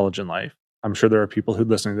planet with intelligent life. I'm sure there are people who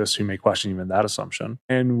listen to this who may question even that assumption.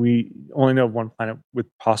 And we only know of one planet with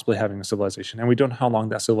possibly having a civilization, and we don't know how long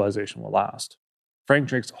that civilization will last. Frank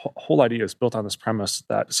Drake's whole idea is built on this premise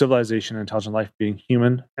that civilization and intelligent life being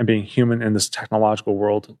human, and being human in this technological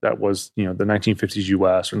world that was, the 1950s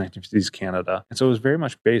US or 1950s Canada. And so it was very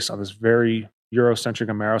much based on this very Eurocentric,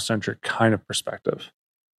 Amerocentric kind of perspective.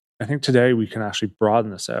 I think today we can actually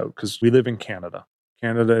broaden this out because we live in Canada.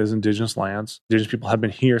 Canada is Indigenous lands. Indigenous people have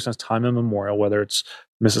been here since time immemorial, whether it's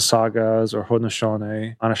Mississaugas or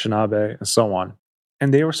Haudenosaunee, Anishinaabe, and so on.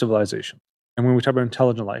 And they were civilization. And when we talk about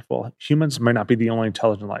intelligent life, well, humans might not be the only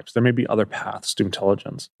intelligent lives. There may be other paths to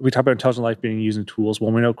intelligence. We talk about intelligent life being using tools.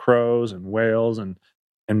 Well, we know crows and whales and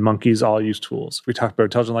monkeys all use tools. We talk about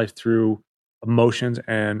intelligent life through emotions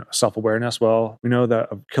and self-awareness. Well, we know that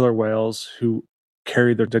of killer whales who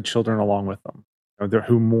carry their dead children along with them,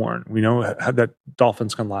 who mourn. We know that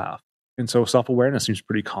dolphins can laugh. And so self-awareness seems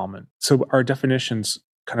pretty common. So our definitions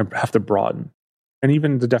kind of have to broaden. And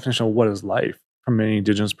even the definition of what is life from many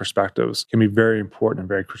Indigenous perspectives can be very important and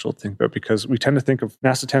very crucial to think about, because we tend to think of,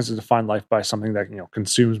 NASA tends to define life by something that,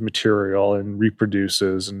 consumes material and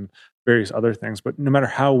reproduces and various other things. But no matter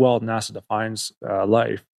how well NASA defines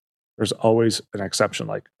life, there's always an exception.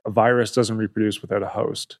 Like a virus doesn't reproduce without a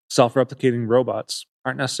host. Self-replicating robots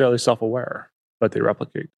aren't necessarily self-aware, but they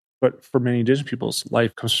replicate. But for many Indigenous peoples,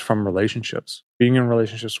 life comes from relationships. Being in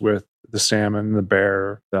relationships with the salmon, the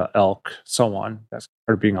bear, the elk, so on, that's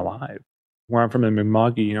part of being alive. Where I'm from in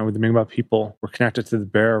Mi'kmaq, the Mi'kmaq people, we're connected to the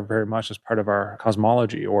bear very much as part of our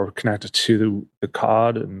cosmology, or connected to the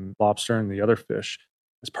cod and lobster and the other fish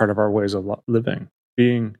as part of our ways of living.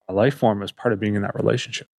 Being a life form is part of being in that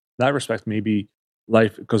relationship. In that respect, maybe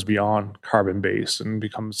life goes beyond carbon-based and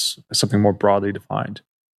becomes something more broadly defined.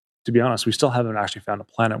 To be honest, we still haven't actually found a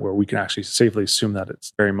planet where we can actually safely assume that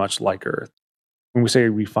it's very much like Earth. When we say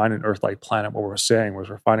we find an Earth-like planet, what we're saying is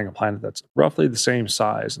we're finding a planet that's roughly the same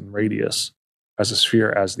size and radius as a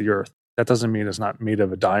sphere as the Earth. That doesn't mean it's not made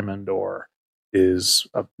of a diamond or is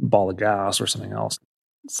a ball of gas or something else.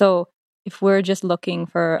 So if we're just looking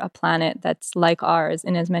for a planet that's like ours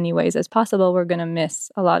in as many ways as possible, we're going to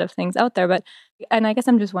miss a lot of things out there. And I guess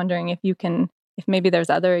I'm just wondering if maybe there's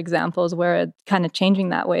other examples where kind of changing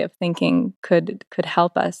that way of thinking could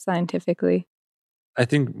help us scientifically. I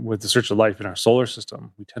think with the search of life in our solar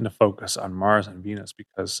system, we tend to focus on Mars and Venus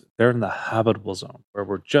because they're in the habitable zone, where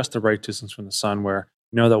we're just the right distance from the sun, where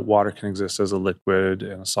we know that water can exist as a liquid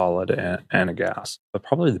and a solid and a gas. But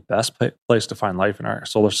probably the best place to find life in our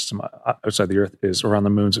solar system outside the Earth is around the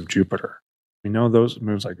moons of Jupiter. We know those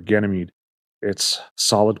moons like Ganymede, it's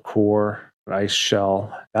solid core, an ice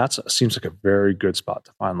shell. That seems like a very good spot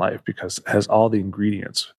to find life because it has all the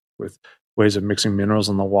ingredients with ways of mixing minerals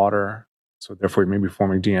in the water. So therefore, it may be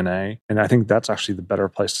forming DNA. And I think that's actually the better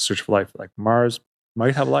place to search for life. Like Mars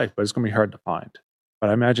might have life, but it's going to be hard to find. But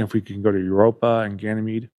I imagine if we can go to Europa and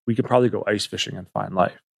Ganymede, we could probably go ice fishing and find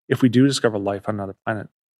life. If we do discover life on another planet,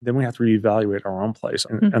 then we have to reevaluate our own place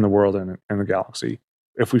in the world and in the galaxy.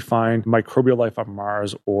 If we find microbial life on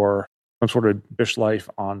Mars or some sort of fish life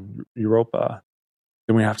on Europa,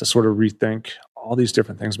 then we have to sort of rethink all these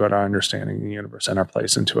different things about our understanding of the universe and our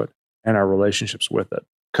place into it and our relationships with it.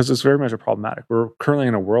 Because it's very much problematic. We're currently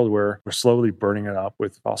in a world where we're slowly burning it up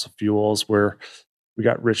with fossil fuels, where we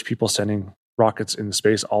got rich people sending rockets into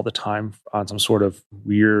space all the time on some sort of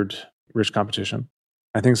weird rich competition.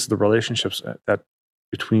 I think it's the relationships that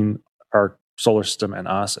between our solar system and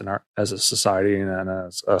us and as a society and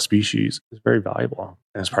as a species is very valuable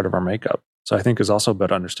and is part of our makeup. So I think it's also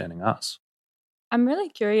about understanding us. I'm really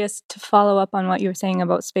curious to follow up on what you were saying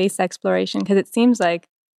about space exploration, because it seems like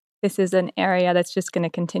this is an area that's just going to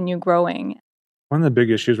continue growing. One of the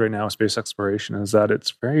big issues right now with space exploration is that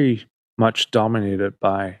it's very much dominated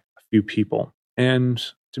by a few people. And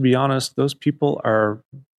to be honest, those people are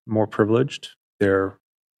more privileged. They're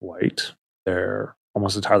white. They're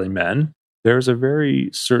almost entirely men. There's a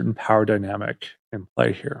very certain power dynamic in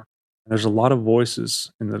play here. And there's a lot of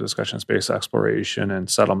voices in the discussion of space exploration and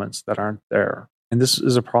settlements that aren't there. And this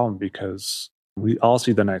is a problem because we all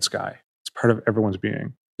see the night sky. It's part of everyone's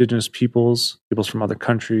being. Indigenous peoples from other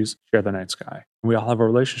countries share the night sky. And we all have a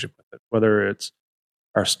relationship with it, whether it's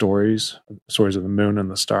our stories of the moon and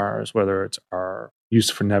the stars, whether it's our use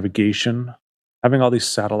for navigation, having all these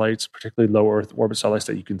satellites, particularly low Earth orbit satellites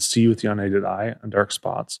that you can see with the unaided eye on dark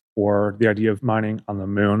spots, or the idea of mining on the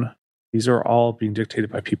moon. These are all being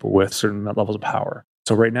dictated by people with certain levels of power.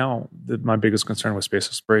 So right now, my biggest concern with space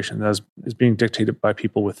exploration is being dictated by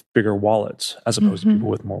people with bigger wallets as opposed to people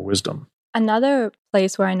with more wisdom. Another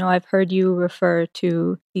place where I know I've heard you refer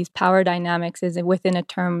to these power dynamics is within a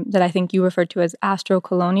term that I think you referred to as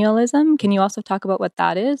astrocolonialism. Can you also talk about what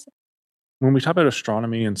that is? When we talk about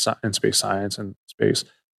astronomy and space science and space,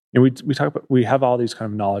 we have all these kind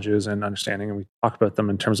of knowledges and understanding, and we talk about them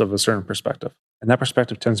in terms of a certain perspective. And that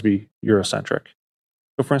perspective tends to be Eurocentric.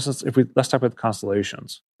 So for instance, let's talk about the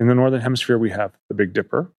constellations. In the Northern Hemisphere, we have the Big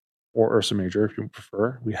Dipper. or Ursa Major, if you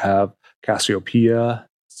prefer. We have Cassiopeia,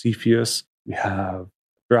 Cepheus, we have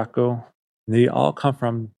Draco. And they all come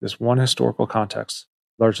from this one historical context,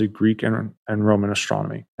 largely Greek and Roman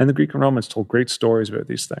astronomy. And the Greek and Romans told great stories about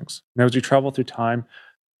these things. And as we travel through time,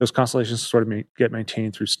 those constellations sort of get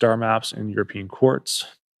maintained through star maps in European courts.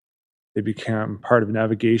 They became part of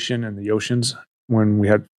navigation in the oceans when we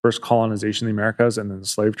had first colonization of the Americas and then the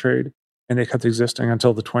slave trade. And they kept existing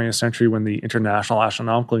until the 20th century when the International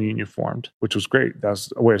Astronomical Union formed, which was great. That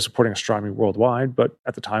was a way of supporting astronomy worldwide, but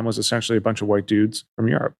at the time was essentially a bunch of white dudes from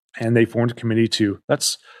Europe. And they formed a committee to,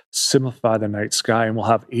 let's simplify the night sky and we'll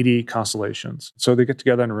have 88 constellations. So they get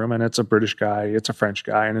together in a room and it's a British guy, it's a French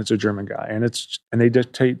guy, and it's a German guy. And they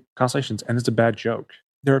dictate constellations, and it's a bad joke.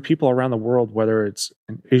 There are people around the world, whether it's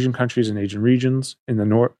in Asian countries and Asian regions, in the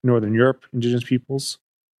Northern Europe, indigenous peoples,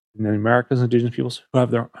 in the Americas, indigenous peoples, who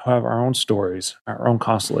have our own stories, our own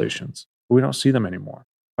constellations. But we don't see them anymore.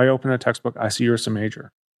 If I open a textbook, I see Ursa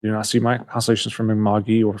Major. You do not see my constellations from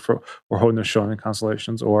Mi'kmaq or Haudenosaunee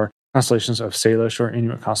constellations or constellations of Salish or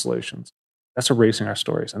Inuit constellations. That's erasing our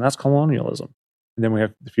stories, and that's colonialism. And then we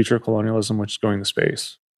have the future of colonialism, which is going to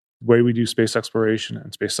space. The way we do space exploration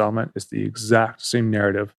and space settlement is the exact same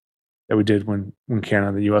narrative that we did when Canada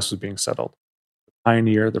and the US was being settled. The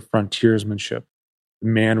pioneer, the frontiersmanship, the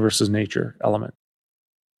man versus nature element.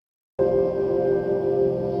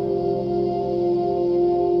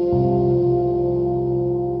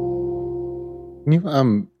 Can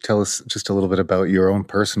you tell us just a little bit about your own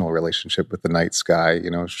personal relationship with the night sky?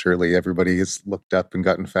 You know, surely everybody has looked up and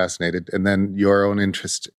gotten fascinated, and then your own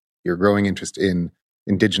interest, your growing interest in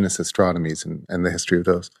Indigenous astronomies and the history of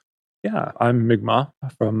those. Yeah, I'm Mi'kmaq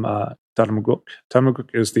from Titumaguk. Titumaguk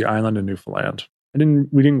is the island in Newfoundland.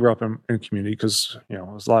 We didn't grow up in a community because, there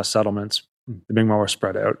was a lot of settlements. The Mi'kmaq were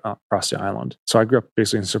spread out across the island. So I grew up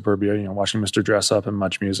basically in suburbia, watching Mr. Dress Up and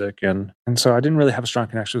much music. And so I didn't really have a strong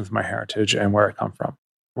connection with my heritage and where I come from.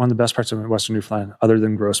 One of the best parts of Western Newfoundland, other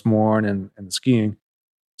than Gross Mourne and the skiing,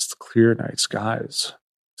 is the clear night skies.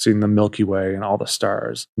 Seeing the Milky Way and all the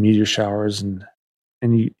stars, meteor showers, and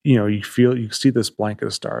you see this blanket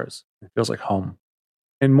of stars. It feels like home.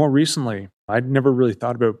 And more recently, I'd never really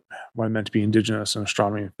thought about what it meant to be Indigenous in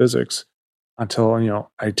astronomy and physics until,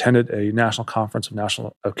 I attended a national conference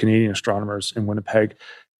of Canadian astronomers in Winnipeg,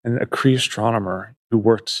 and a Cree astronomer who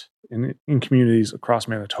worked in communities across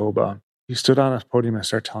Manitoba. He stood on a podium and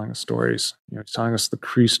started telling us stories. Telling us the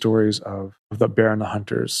Cree stories of the bear and the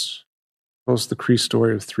hunters. Told us the Cree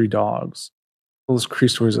story of 3 dogs. Told us Cree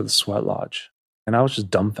stories of the sweat lodge. And I was just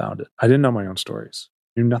dumbfounded. I didn't know my own stories.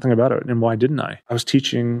 I knew nothing about it. And why didn't I? I was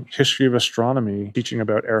teaching history of astronomy, teaching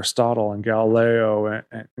about Aristotle and Galileo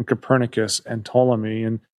and Copernicus and Ptolemy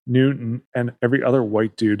and Newton and every other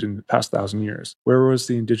white dude in the past 1,000 years. Where was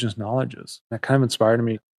the Indigenous knowledges? That kind of inspired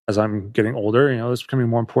me as I'm getting older. It's becoming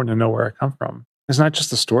more important to know where I come from. It's not just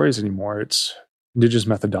the stories anymore. It's Indigenous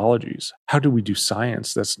methodologies. How do we do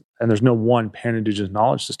science? And there's no one pan-Indigenous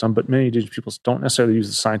knowledge system, but many Indigenous peoples don't necessarily use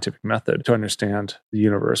the scientific method to understand the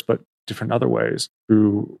universe, but different other ways,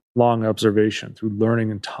 through long observation, through learning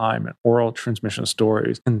in time and oral transmission of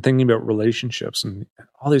stories, and thinking about relationships and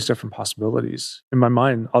all these different possibilities. In my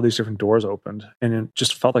mind, all these different doors opened, and it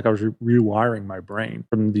just felt like I was rewiring my brain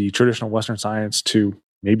from the traditional Western science to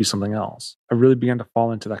maybe something else. I really began to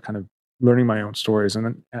fall into that kind of learning my own stories.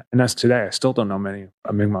 And as today, I still don't know many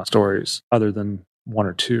Mi'kmaq stories other than 1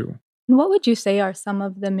 or 2. And what would you say are some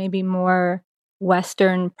of the maybe more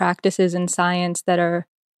Western practices in science that are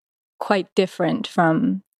quite different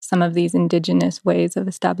from some of these Indigenous ways of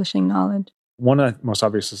establishing knowledge? One of the most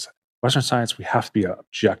obvious is Western science, we have to be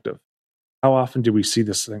objective. How often do we see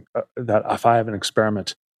this thing that if I have an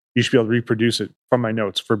experiment, you should be able to reproduce it from my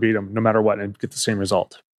notes verbatim, no matter what, and get the same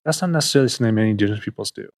result? That's not necessarily something many Indigenous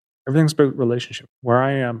peoples do. Everything's about relationship. Where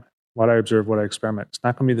I am, what I observe, what I experiment, it's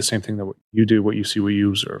not going to be the same thing that what you do, what you see, what you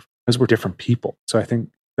observe, because we're different people. So I think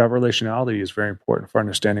that relationality is very important for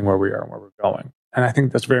understanding where we are and where we're going. And I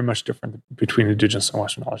think that's very much different between Indigenous and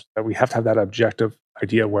Western knowledge, that we have to have that objective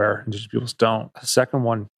idea where Indigenous peoples don't. The second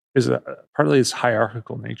one is partly its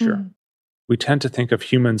hierarchical nature. Mm. We tend to think of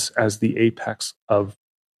humans as the apex of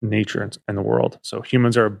nature and the world. So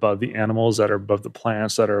humans are above the animals, that are above the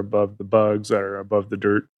plants, that are above the bugs, that are above the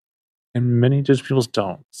dirt. And many Indigenous peoples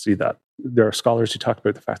don't see that. There are scholars who talk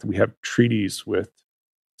about the fact that we have treaties with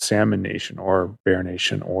Salmon Nation or Bear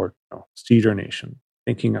Nation or Cedar Nation,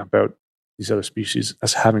 thinking about these other species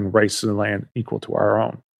as having rights to the land equal to our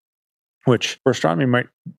own, which for astronomy might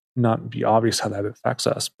not be obvious how that affects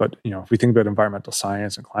us. But, if we think about environmental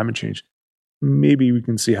science and climate change, maybe we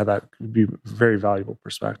can see how that could be a very valuable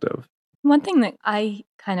perspective. One thing that I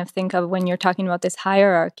kind of think of when you're talking about this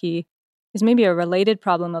hierarchy is maybe a related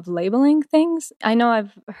problem of labeling things. I know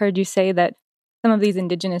I've heard you say that some of these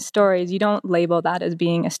Indigenous stories, you don't label that as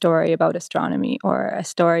being a story about astronomy or a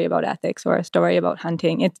story about ethics or a story about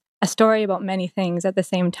hunting. It's a story about many things at the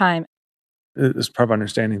same time. It's part of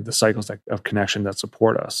understanding the cycles of connection that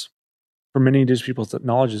support us. For many Indigenous peoples,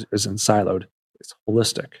 knowledge isn't siloed, it's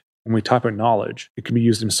holistic. When we talk about knowledge, it can be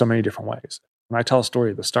used in so many different ways. When I tell a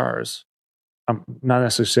story of the stars, I'm not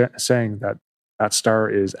necessarily saying that that star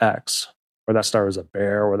is X, or that star is a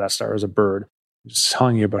bear, or that star is a bird. I'm just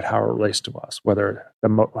telling you about how it relates to us,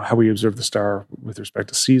 how we observe the star with respect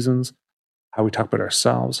to seasons, how we talk about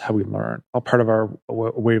ourselves, how we learn, all part of our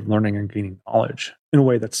way of learning and gaining knowledge in a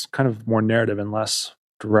way that's kind of more narrative and less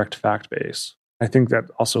direct fact-based. I think that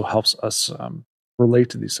also helps us relate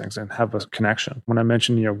to these things and have a connection. When I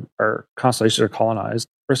mentioned, our constellations are colonized,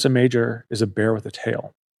 Ursa Major is a bear with a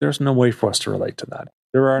tail. There's no way for us to relate to that.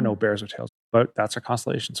 There are no bears with tails, but that's our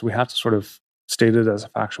constellation. So we have to sort of state it as a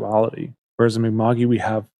factuality. Whereas in Mi'kmaq, we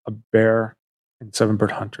have a bear and 7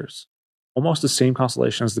 bird hunters. Almost the same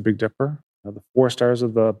constellation as the Big Dipper. The 4 stars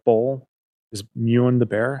of the bowl is Muin the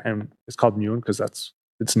bear, and it's called Muin because that's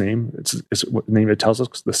its name. It's what name it tells us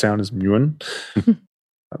because the sound is Muin,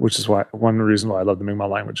 which is one reason why I love the Mi'kmaq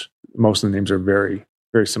language. Most of the names are very,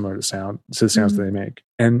 very similar to the sounds that they make.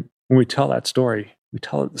 And when we tell that story, we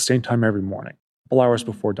tell it at the same time every morning, a couple hours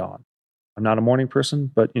before dawn. I'm not a morning person,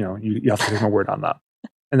 but you have to take my word on that.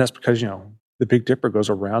 And that's because the Big Dipper goes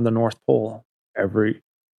around the North Pole every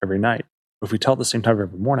night. If we tell it at the same time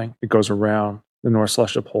every morning, it goes around the North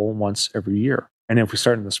Celestial Pole once every year. And if we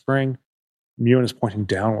start in the spring, Muin is pointing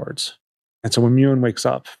downwards. And so when Muin wakes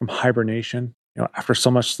up from hibernation, after so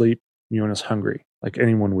much sleep, Muin is hungry, like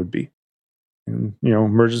anyone would be. And,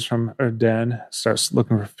 emerges from a den, starts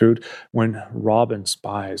looking for food. When Robin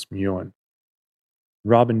spies Muin,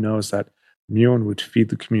 Robin knows that Muin would feed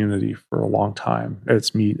the community for a long time.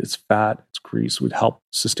 Its meat, its fat, its grease would help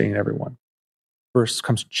sustain everyone. First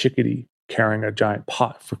comes Chickadee, carrying a giant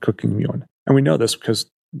pot for cooking Muin. And we know this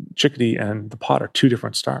because Chickadee and the pot are 2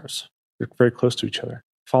 different stars. They're very close to each other.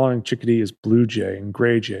 Following Chickadee is Blue Jay and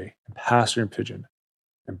Gray Jay and Passenger Pigeon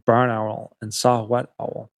and Barn Owl and Saw-Whet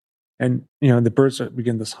Owl. And, the birds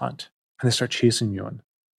begin this hunt and they start chasing Muin.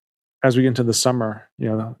 As we get into the summer,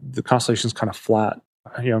 the constellation's kind of flat.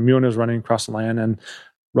 Muin is running across the land and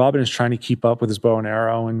Robin is trying to keep up with his bow and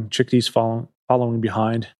arrow and Chickadee's following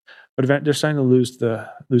behind. But they're starting to lose the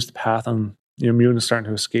path and Muin is starting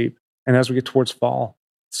to escape. And as we get towards fall,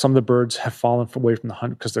 some of the birds have fallen away from the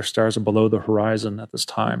hunt because their stars are below the horizon at this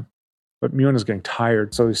time. But Muin is getting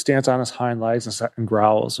tired, so he stands on his hind legs and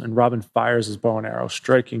growls, and Robin fires his bow and arrow,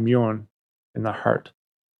 striking Muin in the heart.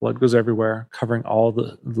 Blood goes everywhere, covering all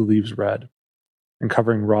the leaves red, and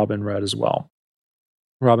covering Robin red as well.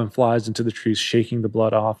 Robin flies into the trees, shaking the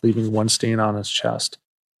blood off, leaving one stain on his chest.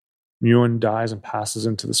 Muin dies and passes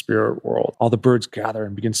into the spirit world. All the birds gather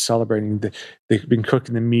and begin celebrating. They've been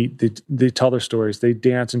cooking the meat. They tell their stories. They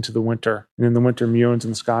dance into the winter. And in the winter, Muin's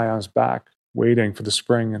in the sky on his back, waiting for the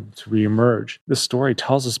spring and to reemerge. This story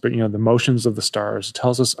tells us about, the motions of the stars. It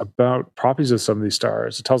tells us about properties of some of these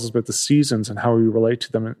stars. It tells us about the seasons and how we relate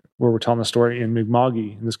to them, where we're telling the story in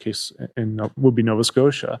Mi'kmaq, in this case, would be Nova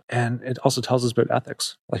Scotia. And it also tells us about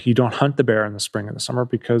ethics. Like you don't hunt the bear in the spring and the summer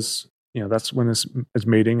because that's when it's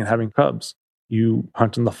mating and having cubs. You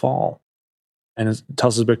hunt in the fall. And it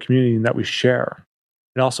tells us about community and that we share.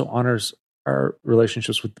 It also honors our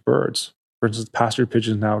relationships with the birds. For instance, the passenger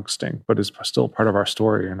pigeon is now extinct, but is still part of our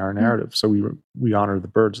story and our narrative. So we honor the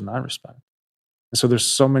birds in that respect. And so there's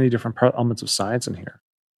so many different elements of science in here.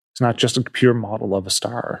 It's not just a pure model of a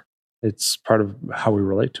star. It's part of how we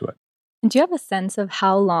relate to it. And do you have a sense of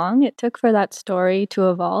how long it took for that story to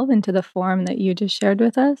evolve into the form that you just shared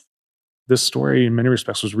with us? This story, in many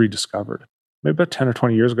respects, was rediscovered maybe about 10 or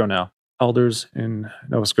 20 years ago now. Elders in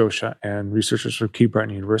Nova Scotia and researchers from Cape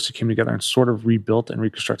Breton University came together and sort of rebuilt and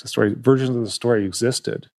reconstructed the story. Versions of the story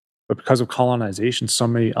existed, but because of colonization, so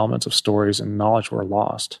many elements of stories and knowledge were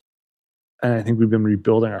lost. And I think we've been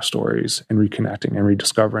rebuilding our stories and reconnecting and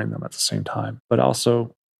rediscovering them at the same time. But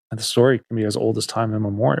also, the story can be as old as time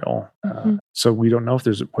immemorial. So we don't know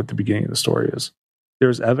what the beginning of the story is.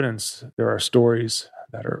 There's evidence. There are stories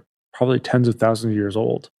that are probably tens of thousands of years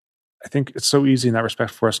old. I think it's so easy in that respect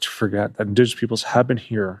for us to forget that Indigenous peoples have been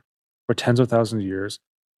here for tens of thousands of years,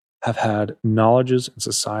 have had knowledges and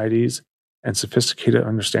societies and sophisticated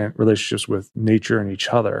relationships with nature and each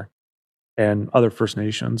other and other First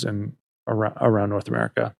Nations and around North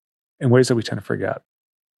America in ways that we tend to forget.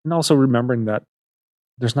 And also remembering that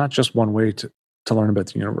there's not just one way to learn about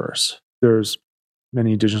the universe. There's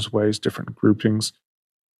many Indigenous ways, different groupings.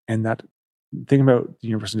 And that thinking about the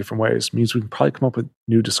universe in different ways means we can probably come up with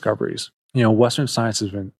new discoveries. Western science has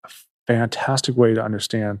been a fantastic way to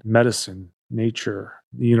understand medicine, nature,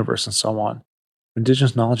 the universe, and so on.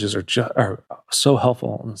 Indigenous knowledges are so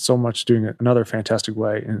helpful and so much doing it another fantastic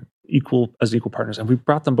way and as equal partners. And we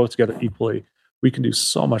brought them both together equally. We can do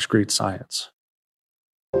so much great science.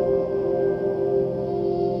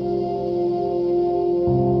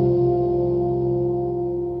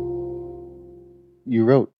 You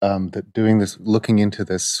wrote that looking into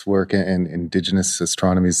this work in Indigenous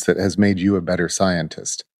astronomies that has made you a better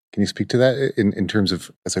scientist. Can you speak to that in terms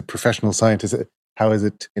of, as a professional scientist, how has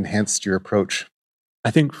it enhanced your approach?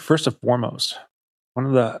 I think first and foremost, one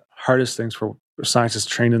of the hardest things for scientists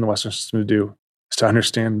trained in the Western system to do is to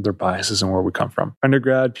understand their biases and where we come from.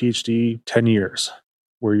 Undergrad, PhD, 10 years,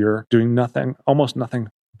 where you're doing almost nothing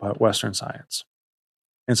but Western science.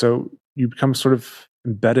 And so you become sort of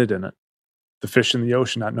embedded in it. The fish in the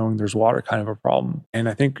ocean, not knowing there's water, kind of a problem. And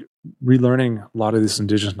I think relearning a lot of these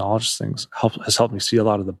Indigenous knowledge things has helped me see a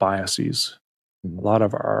lot of the biases, a lot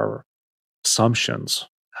of our assumptions,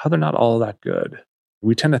 how they're not all that good.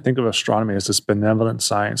 We tend to think of astronomy as this benevolent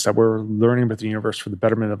science that we're learning about the universe for the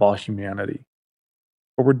betterment of all humanity.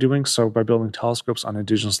 But we're doing so by building telescopes on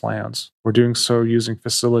Indigenous lands. We're doing so using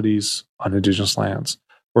facilities on Indigenous lands.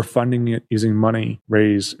 We're funding it using money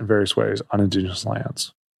raised in various ways on Indigenous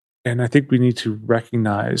lands. And I think we need to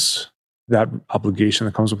recognize that obligation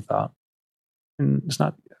that comes with that. And it's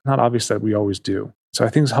not obvious that we always do. So I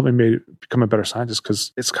think it's helped me become a better scientist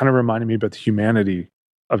because it's kind of reminding me about the humanity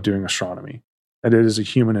of doing astronomy, that it is a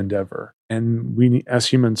human endeavor. And we, as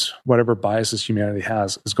humans, whatever biases humanity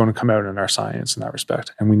has is going to come out in our science in that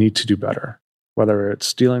respect. And we need to do better, whether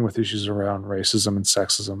it's dealing with issues around racism and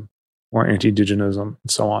sexism or anti-Indigenism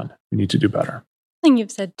and so on. We need to do better. Thing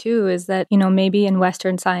you've said too is that, maybe in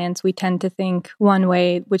Western science, we tend to think one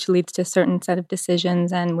way, which leads to a certain set of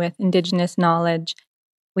decisions. And with Indigenous knowledge,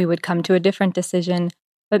 we would come to a different decision.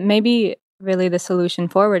 But maybe really the solution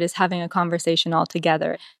forward is having a conversation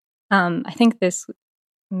altogether. I think this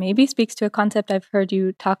maybe speaks to a concept I've heard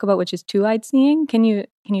you talk about, which is two-eyed seeing. Can you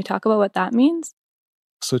talk about what that means?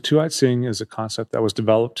 So two-eyed seeing is a concept that was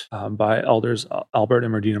developed by elders Albert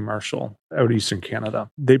and Merdina Marshall out of Eastern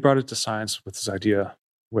Canada. They brought it to science with this idea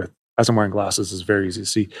as I'm wearing glasses, it's very easy to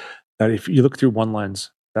see, that if you look through one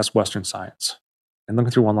lens, that's Western science. And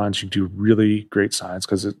looking through one lens, you do really great science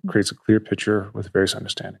because it creates a clear picture with various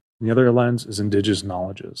understanding. And the other lens is Indigenous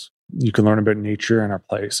knowledges. You can learn about nature and our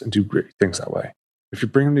place and do great things that way. If you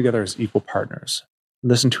bring them together as equal partners,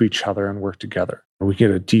 listen to each other and work together, we get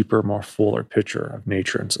a deeper, more fuller picture of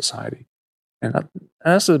nature and society. And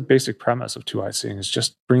that's the basic premise of two-eyed seeing, is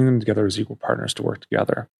just bringing them together as equal partners to work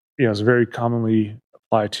together. It's very commonly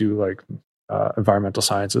applied to environmental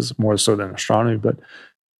sciences, more so than astronomy, but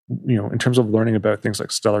in terms of learning about things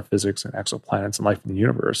like stellar physics and exoplanets and life in the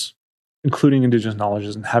universe, including Indigenous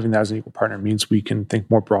knowledges and having that as an equal partner means we can think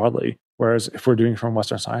more broadly. Whereas if we're doing it from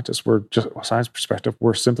Western scientists, we're just a science perspective,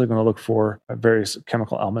 we're simply going to look for various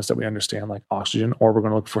chemical elements that we understand, like oxygen, or we're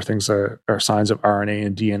going to look for things that are signs of RNA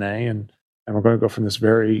and DNA, and we're going to go from this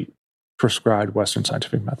very prescribed Western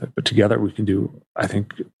scientific method. But together we can I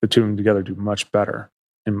think the two of them together do much better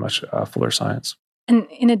and much fuller science. And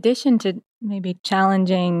in addition to maybe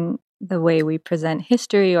challenging the way we present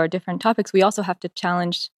history or different topics, we also have to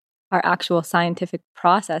challenge our actual scientific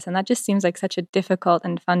process. And that just seems like such a difficult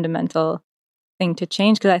and fundamental thing to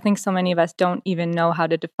change, because I think so many of us don't even know how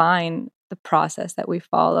to define the process that we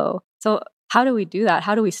follow. So how do we do that?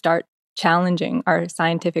 How do we start challenging our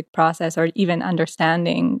scientific process or even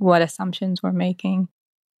understanding what assumptions we're making?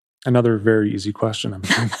 Another very easy question.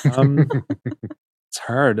 It's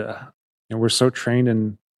hard. We're so trained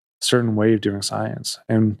in a certain way of doing science.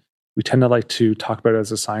 And we tend to like to talk about it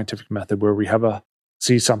as a scientific method where we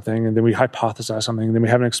see something and then we hypothesize something and then we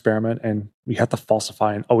have an experiment and we have to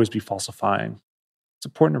falsify and always be falsifying. It's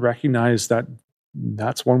important to recognize that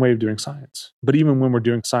that's one way of doing science. But even when we're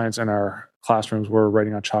doing science in our classrooms, we're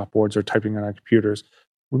writing on chalkboards or typing on our computers,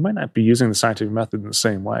 we might not be using the scientific method in the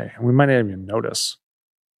same way. And we might not even notice.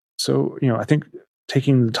 So, I think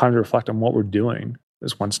taking the time to reflect on what we're doing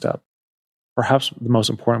is one step. Perhaps the most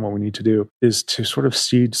important what we need to do is to sort of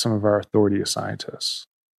cede some of our authority as scientists.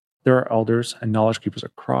 There are elders and knowledge keepers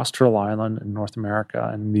across Turtle Island in North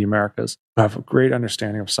America and the Americas who have a great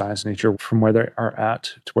understanding of science and nature from where they are at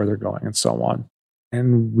to where they're going and so on.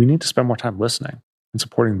 And we need to spend more time listening and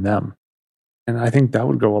supporting them. And I think that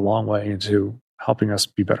would go a long way into helping us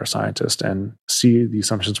be better scientists and see the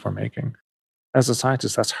assumptions we're making. As a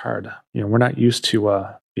scientist, that's hard. We're not used to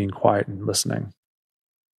being quiet and listening.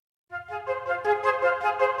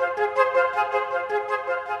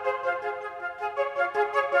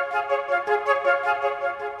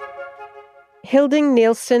 Hilding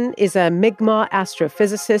Neilson is a Mi'kmaq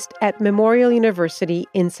astrophysicist at Memorial University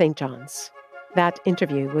in St. John's. That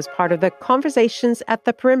interview was part of the Conversations at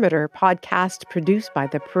the Perimeter podcast produced by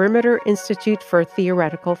the Perimeter Institute for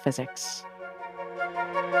Theoretical Physics.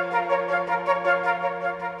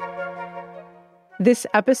 This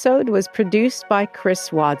episode was produced by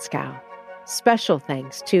Chris Wadskow. Special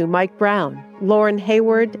thanks to Mike Brown, Lauren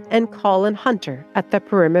Hayward, and Colin Hunter at the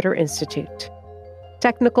Perimeter Institute.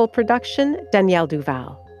 Technical production, Danielle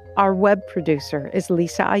Duval. Our web producer is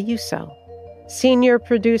Lisa Ayuso. Senior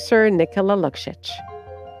producer, Nicola Luksic.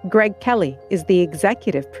 Greg Kelly is the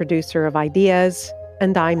executive producer of Ideas,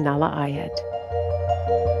 and I'm Nala Ayed.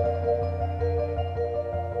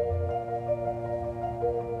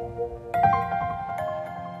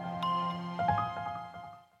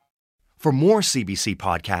 For more CBC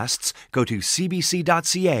podcasts, go to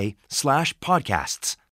cbc.ca/podcasts.